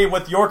more money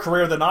with your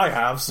career than I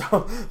have,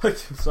 so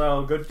good.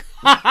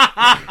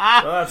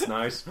 Well, that's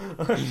nice.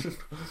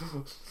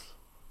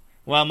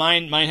 Well,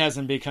 mine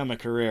hasn't become a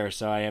career,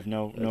 so I have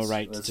no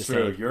right to say. That's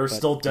true. You're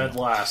still dead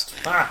last.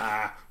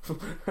 But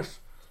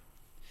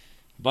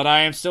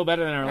I am still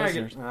better than our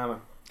listeners,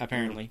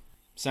 apparently,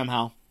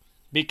 somehow.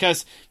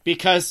 Because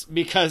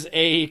A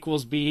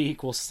equals B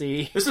equals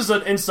C. This is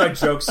an inside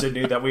joke,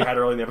 Sydney, that we had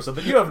early in the episode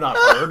that you have not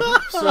heard.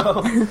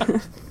 So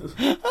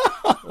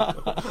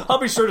I'll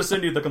be sure to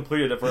send you the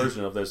completed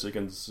version of this so you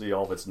can see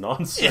all of its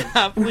nonsense.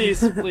 Yeah,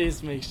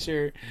 please make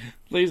sure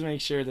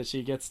that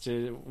she gets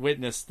to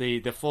witness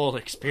the full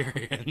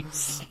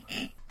experience.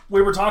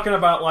 We were talking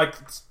about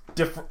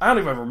different. I don't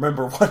even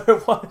remember what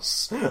it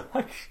was.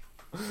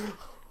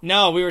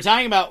 No, we were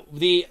talking about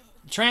the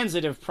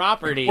transitive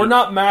property. We're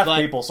not math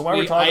people, so why are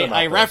we talking about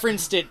I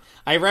referenced it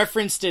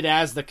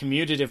as the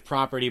commutative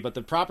property, but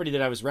the property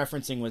that I was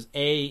referencing was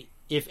A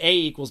if A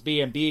equals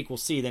B and B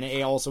equals C, then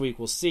A also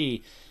equals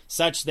C,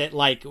 such that,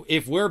 like,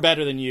 if we're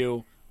better than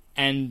you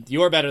and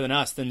you're better than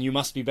us, then you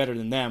must be better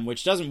than them,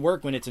 which doesn't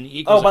work when it's an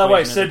equals by the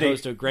way, equation as Sydney,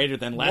 opposed to a greater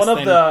than, less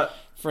than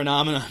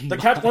phenomenon. One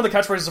of the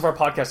catchphrases of our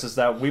podcast is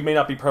that we may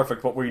not be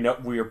perfect, but we know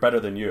we are better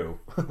than you.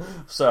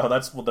 So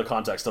that's the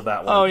context of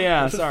that one. Oh,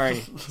 yeah,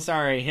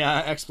 sorry,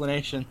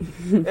 explanation.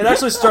 It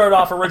actually started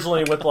off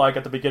originally with, like,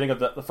 at the beginning of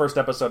the first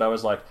episode, I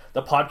was like,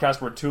 the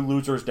podcast where two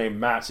losers named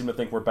Matt seem to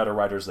think we're better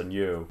writers than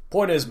you.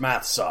 Point is,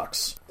 math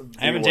sucks.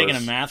 I haven't taken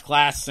a math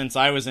class since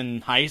I was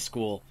in high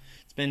school.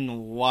 It's been a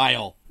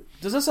while.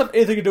 Does this have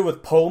anything to do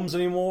with poems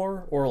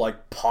anymore? Or,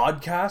 like,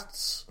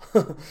 podcasts?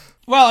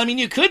 Well, I mean,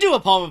 you could do a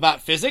poem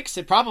about physics.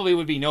 It probably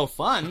would be no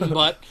fun,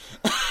 but...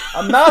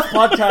 A math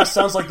podcast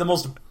sounds like the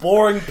most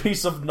boring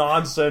piece of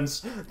nonsense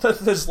that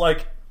is,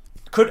 like,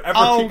 could ever...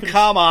 Oh,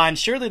 come on.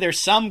 Surely there's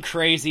some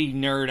crazy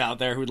nerd out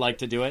there who'd like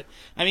to do it.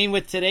 I mean,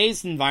 with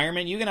today's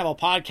environment, you can have a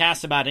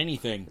podcast about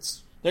anything.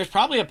 There's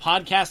probably a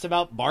podcast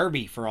about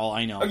Barbie, for all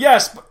I know.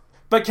 Yes,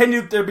 but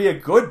can there be a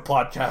good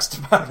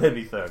podcast about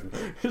anything?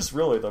 It's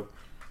really the...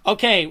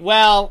 Okay,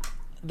 well,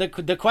 the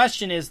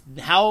question is,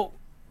 how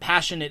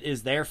passionate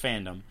is their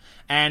fandom,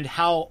 and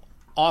how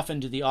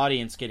often do the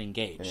audience get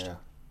engaged? Yeah,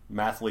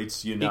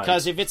 mathletes unite.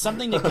 Because if it's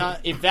something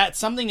that if that's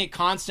something that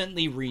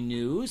constantly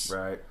renews,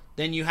 right,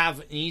 then you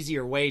have an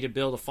easier way to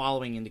build a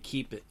following and to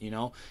keep it. You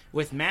know,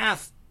 with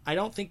math, I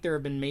don't think there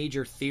have been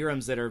major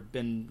theorems that have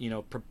been,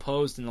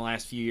 proposed in the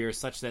last few years,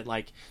 such that,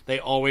 like, they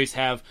always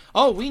have,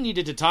 we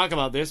needed to talk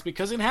about this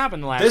because it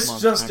happened last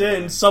month. This just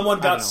in, someone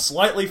got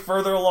slightly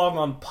further along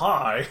on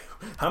pi.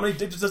 How many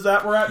digits is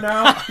that we're at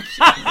now?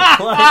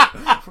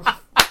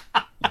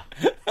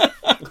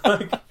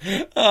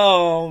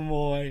 Oh,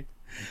 boy.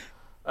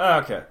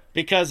 Okay.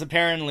 Because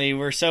apparently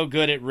we're so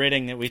good at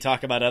writting that we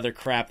talk about other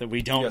crap that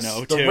we don't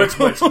know, too. The Rit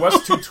Witch.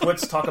 West Two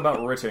Twits talk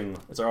about writting.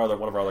 It's one of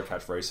our other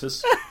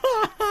catchphrases.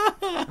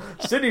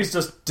 Sydney's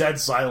just dead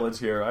silent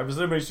here. I'm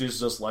assuming she's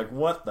just like,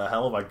 what the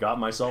hell have I got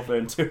myself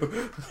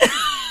into?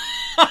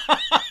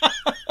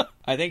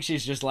 I think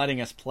she's just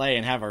letting us play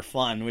and have our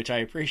fun, which I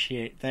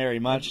appreciate very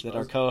much, that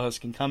our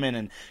co-host can come in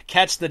and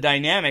catch the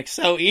dynamics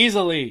so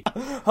easily.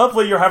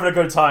 Hopefully you're having a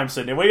good time,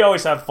 Sydney. We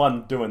always have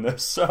fun doing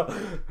this, so...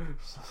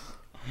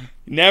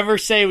 Never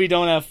say we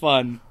don't have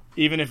fun,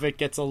 even if it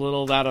gets a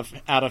little out of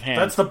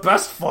hand. That's the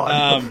best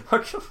fun.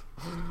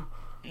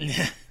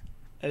 It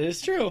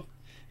is true.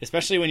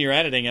 Especially when you're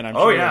editing it, I'm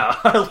sure. Oh, yeah.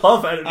 I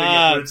love editing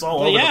it when it's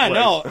all over the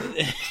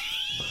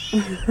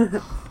place.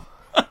 No.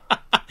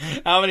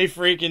 How many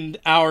freaking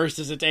hours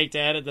does it take to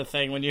edit the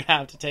thing when you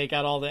have to take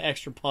out all the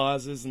extra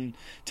pauses and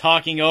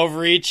talking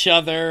over each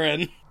other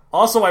and...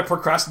 Also, I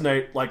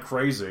procrastinate like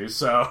crazy,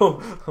 so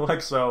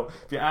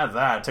if you add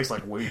that, it takes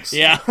like weeks.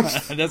 Yeah,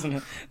 that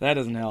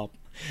doesn't help.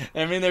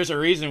 I mean, there's a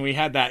reason we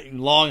had that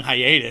long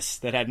hiatus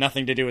that had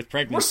nothing to do with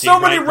pregnancy. There's so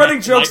many writing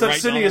jokes that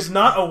Sydney is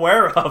not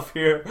aware of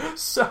here.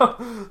 So,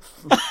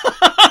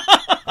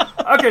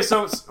 okay,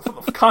 so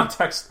for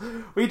context,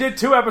 we did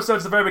 2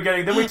 episodes at the very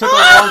beginning, then we took a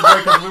long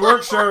break because we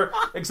weren't sure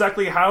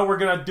exactly how we're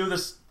gonna do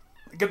this.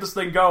 Get this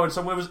thing going,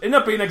 so it ended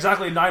up being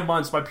exactly 9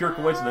 months by pure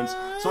coincidence.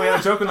 So we had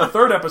a joke in the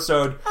 3rd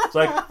episode. It's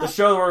like the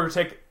show where we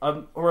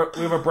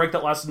have a break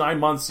that lasts 9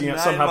 months, and yet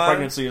somehow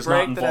pregnancy is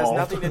not involved. That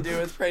has nothing to do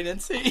with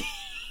pregnancy.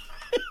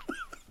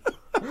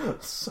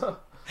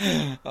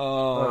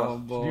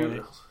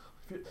 Boy!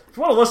 If you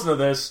want to listen to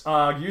this,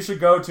 you should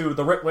go to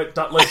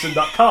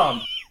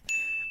theritwit.listen.com.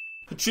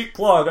 Cheap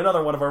plug,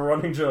 another one of our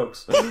running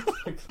jokes.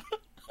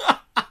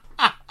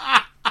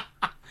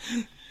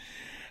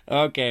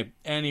 Okay,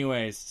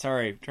 anyways,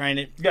 sorry, trying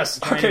to get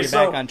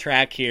back on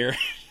track here.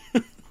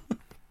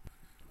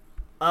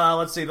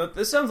 Let's see,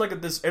 this sounds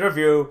like this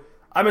interview,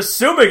 I'm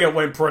assuming it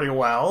went pretty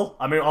well.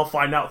 I mean, I'll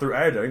find out through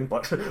editing,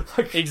 but...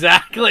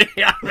 Exactly,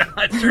 I'm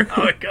not sure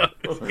how it goes.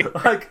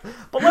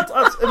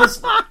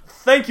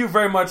 Thank you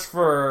very much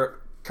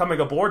for coming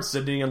aboard,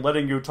 Sydney, and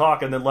letting you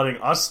talk, and then letting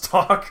us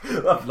talk.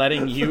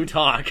 Letting you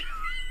talk.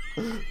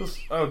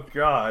 Oh,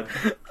 God.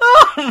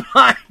 Oh,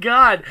 my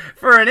God.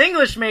 For an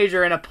English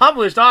major and a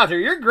published author,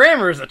 your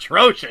grammar is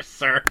atrocious,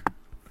 sir.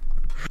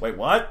 Wait,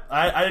 what?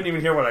 I didn't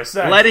even hear what I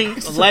said.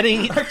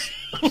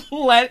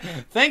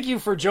 Thank you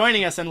for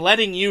joining us and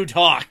letting you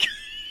talk.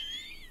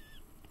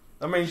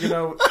 I mean,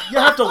 you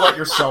have to let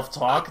yourself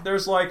talk.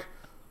 There's, a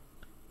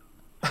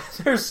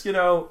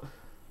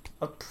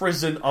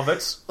prison of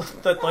it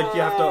that,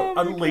 you have to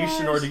unleash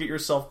in order to get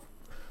yourself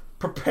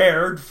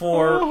prepared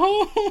for...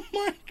 Oh,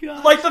 my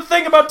God. Like the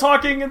thing about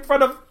talking in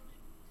front of...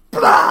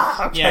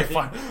 Okay, yeah,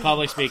 fine.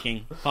 Public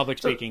speaking,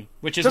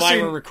 which is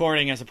why we're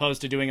recording as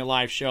opposed to doing a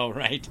live show,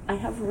 right? I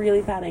have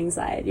really bad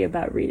anxiety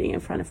about reading in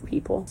front of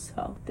people,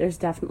 so there's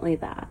definitely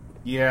that.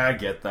 Yeah, I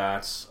get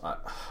that.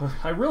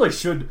 I really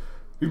should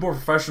be more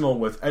professional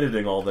with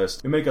editing all this.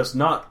 It make us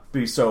not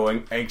be so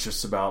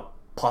anxious about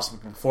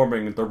possibly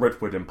performing the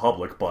Ritwit in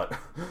public, but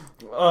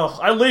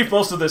I leave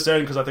most of this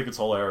in because I think it's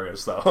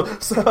hilarious, though.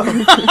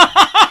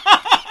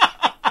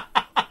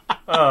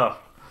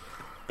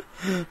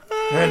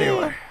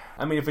 Anyway,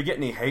 I mean, if we get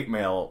any hate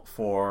mail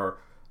for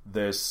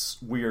this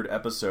weird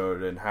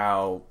episode and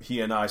how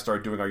he and I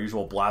started doing our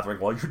usual blathering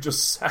while you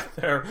just sat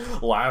there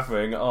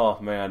laughing. Oh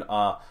man,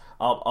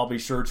 I'll be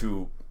sure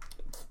to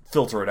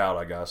filter it out,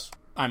 I guess.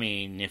 I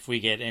mean, if we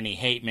get any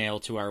hate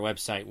mail to our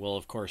website, we'll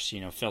of course,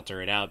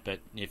 filter it out, but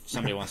if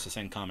somebody wants to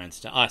send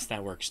comments to us,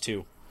 that works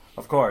too.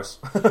 Of course.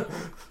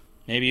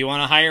 Maybe you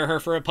want to hire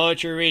her for a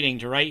poetry reading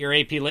to write your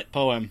AP Lit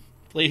poem.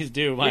 Please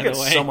do, by the way.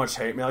 We get so much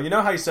hate mail. You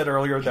know how you said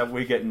earlier that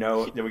we get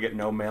no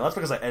mail? That's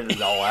because I edited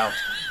it all out.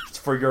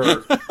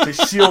 To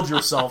shield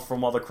yourself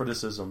from all the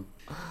criticism.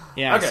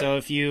 Yeah, okay. So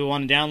if you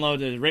want to download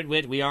the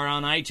Ritwit, we are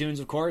on iTunes,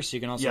 of course. You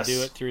can also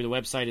do it through the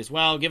website as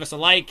well. Give us a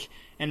like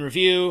and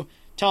review.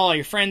 Tell all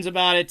your friends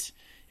about it.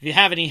 If you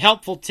have any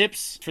helpful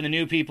tips for the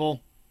new people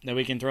that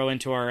we can throw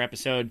into our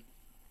episode,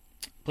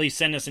 please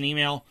send us an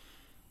email.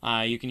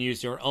 You can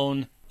use your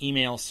own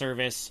email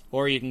service,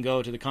 or you can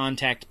go to the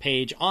contact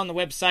page on the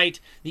website.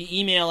 The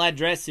email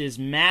address is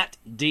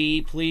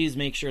mattd. Please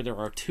make sure there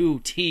are 2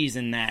 T's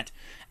in that.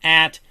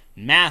 At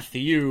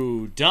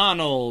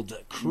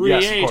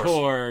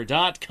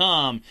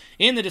MatthewDonaldCreator.com.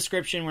 In the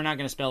description, we're not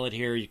going to spell it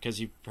here because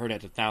you've heard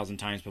it 1,000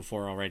 times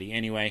before already.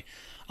 Anyway,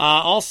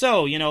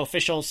 also,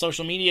 official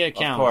social media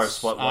accounts.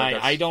 Of course.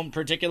 I don't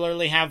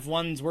particularly have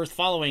ones worth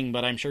following,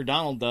 but I'm sure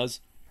Donald does.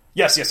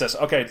 Yes.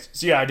 Okay,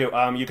 so yeah, I do.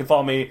 You can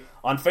follow me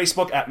on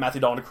Facebook at Matthew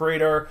Donald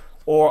Creator,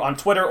 or on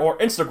Twitter or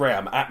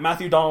Instagram at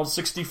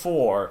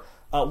MatthewDonald64.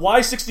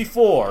 Why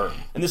 64?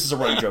 And this is a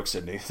running joke,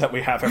 Sydney, that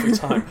we have every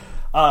time.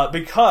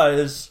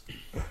 Because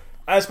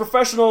as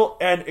professional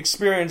and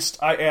experienced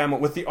I am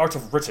with the art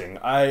of writing,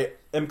 I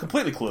am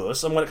completely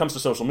clueless when it comes to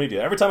social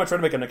media. Every time I try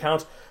to make an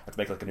account, I have to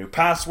make a new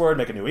password,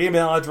 make a new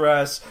email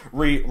address,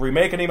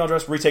 remake an email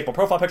address, retake my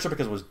profile picture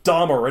because it was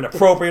dumb or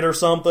inappropriate or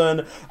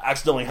something,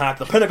 accidentally hack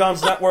the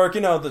Pentagon's network,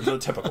 the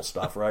typical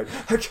stuff, right?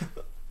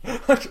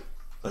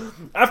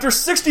 After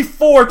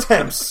 64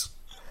 attempts,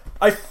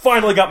 I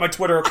finally got my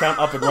Twitter account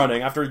up and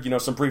running after,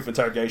 some brief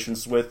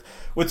interrogations with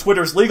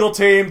Twitter's legal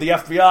team, the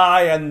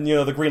FBI, and,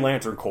 the Green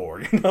Lantern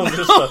Corps.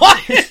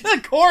 Why did the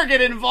Corps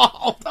get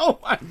involved? Oh,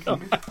 my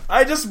God.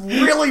 I just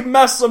really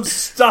messed some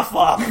stuff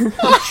up.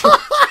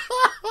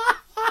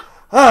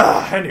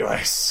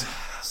 Anyways.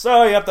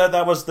 So, yep,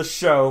 that was the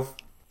show.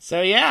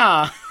 So,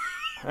 yeah.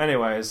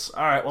 Anyways,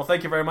 all right, well,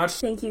 thank you very much.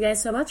 Thank you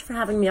guys so much for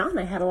having me on.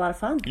 I had a lot of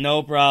fun.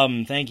 No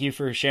problem. Thank you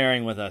for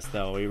sharing with us,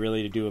 though. We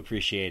really do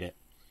appreciate it.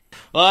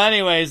 Well,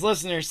 anyways,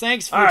 listeners,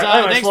 thanks for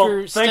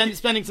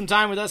spending some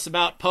time with us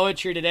about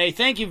poetry today.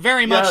 Thank you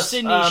very much,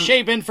 Sydney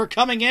Chapin, for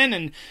coming in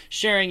and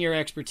sharing your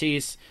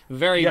expertise.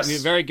 Very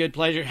good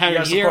pleasure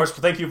having you here. Yes, of course.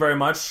 Thank you very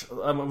much.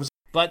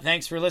 But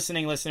thanks for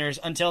listening, listeners.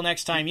 Until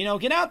next time,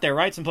 get out there,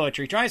 write some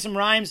poetry. Try some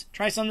rhymes.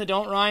 Try some that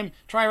don't rhyme.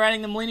 Try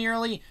writing them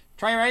linearly.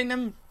 Try writing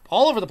them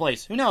all over the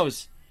place. Who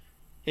knows?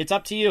 It's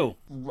up to you.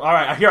 All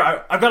right,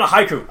 I've got a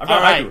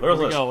haiku. Here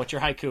we go. What's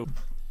your haiku?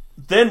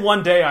 Then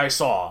one day I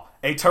saw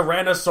a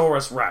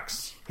Tyrannosaurus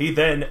Rex. He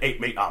then ate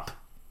me up.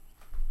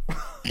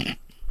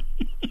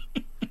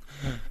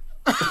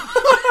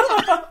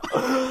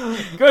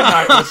 Good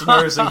night,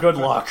 listeners, and good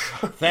luck.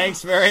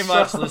 Thanks very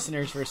much,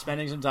 listeners, for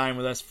spending some time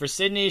with us. For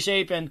Sydney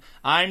Chapin,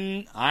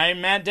 I'm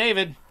Matt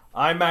David.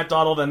 I'm Matt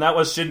Donald, and that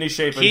was Sydney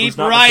Chapin, Keep who's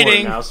not writing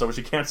recording now, so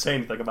she can't say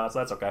anything about it, so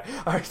that's okay.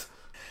 All right.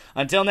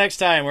 Until next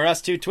time, where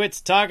us 2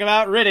 twits talk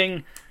about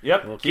writing.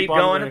 Yep. We'll keep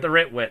going at the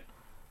Ritwit.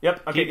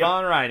 Yep. Okay, keep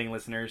on writing,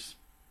 listeners.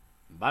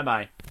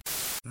 Bye-bye.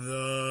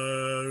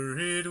 The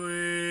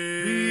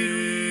Ritwit.